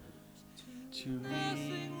 matters to me.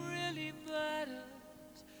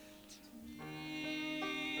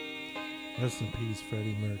 Rest in peace,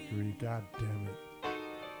 Freddie Mercury. God damn it.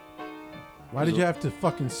 Why did you have to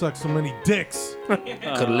fucking suck so many dicks?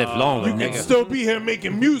 Could live longer, You can nigga. still be here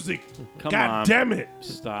making music. Come God on. damn it.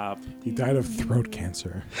 Stop. He died of throat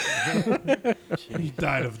cancer. He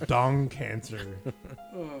died of dong cancer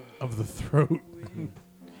of the throat.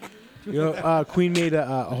 You know, Queen made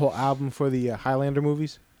a whole album for the Highlander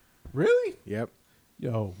movies. Really? Yep.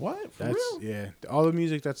 Yo, what? For That's real? yeah. All the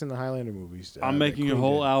music that's in the Highlander movies. I'm that making a Queen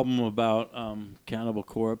whole did. album about Cannibal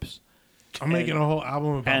Corpse. I'm making a whole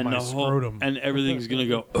album about And my the whole scrotum. and everything's gonna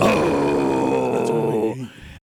go. Oh.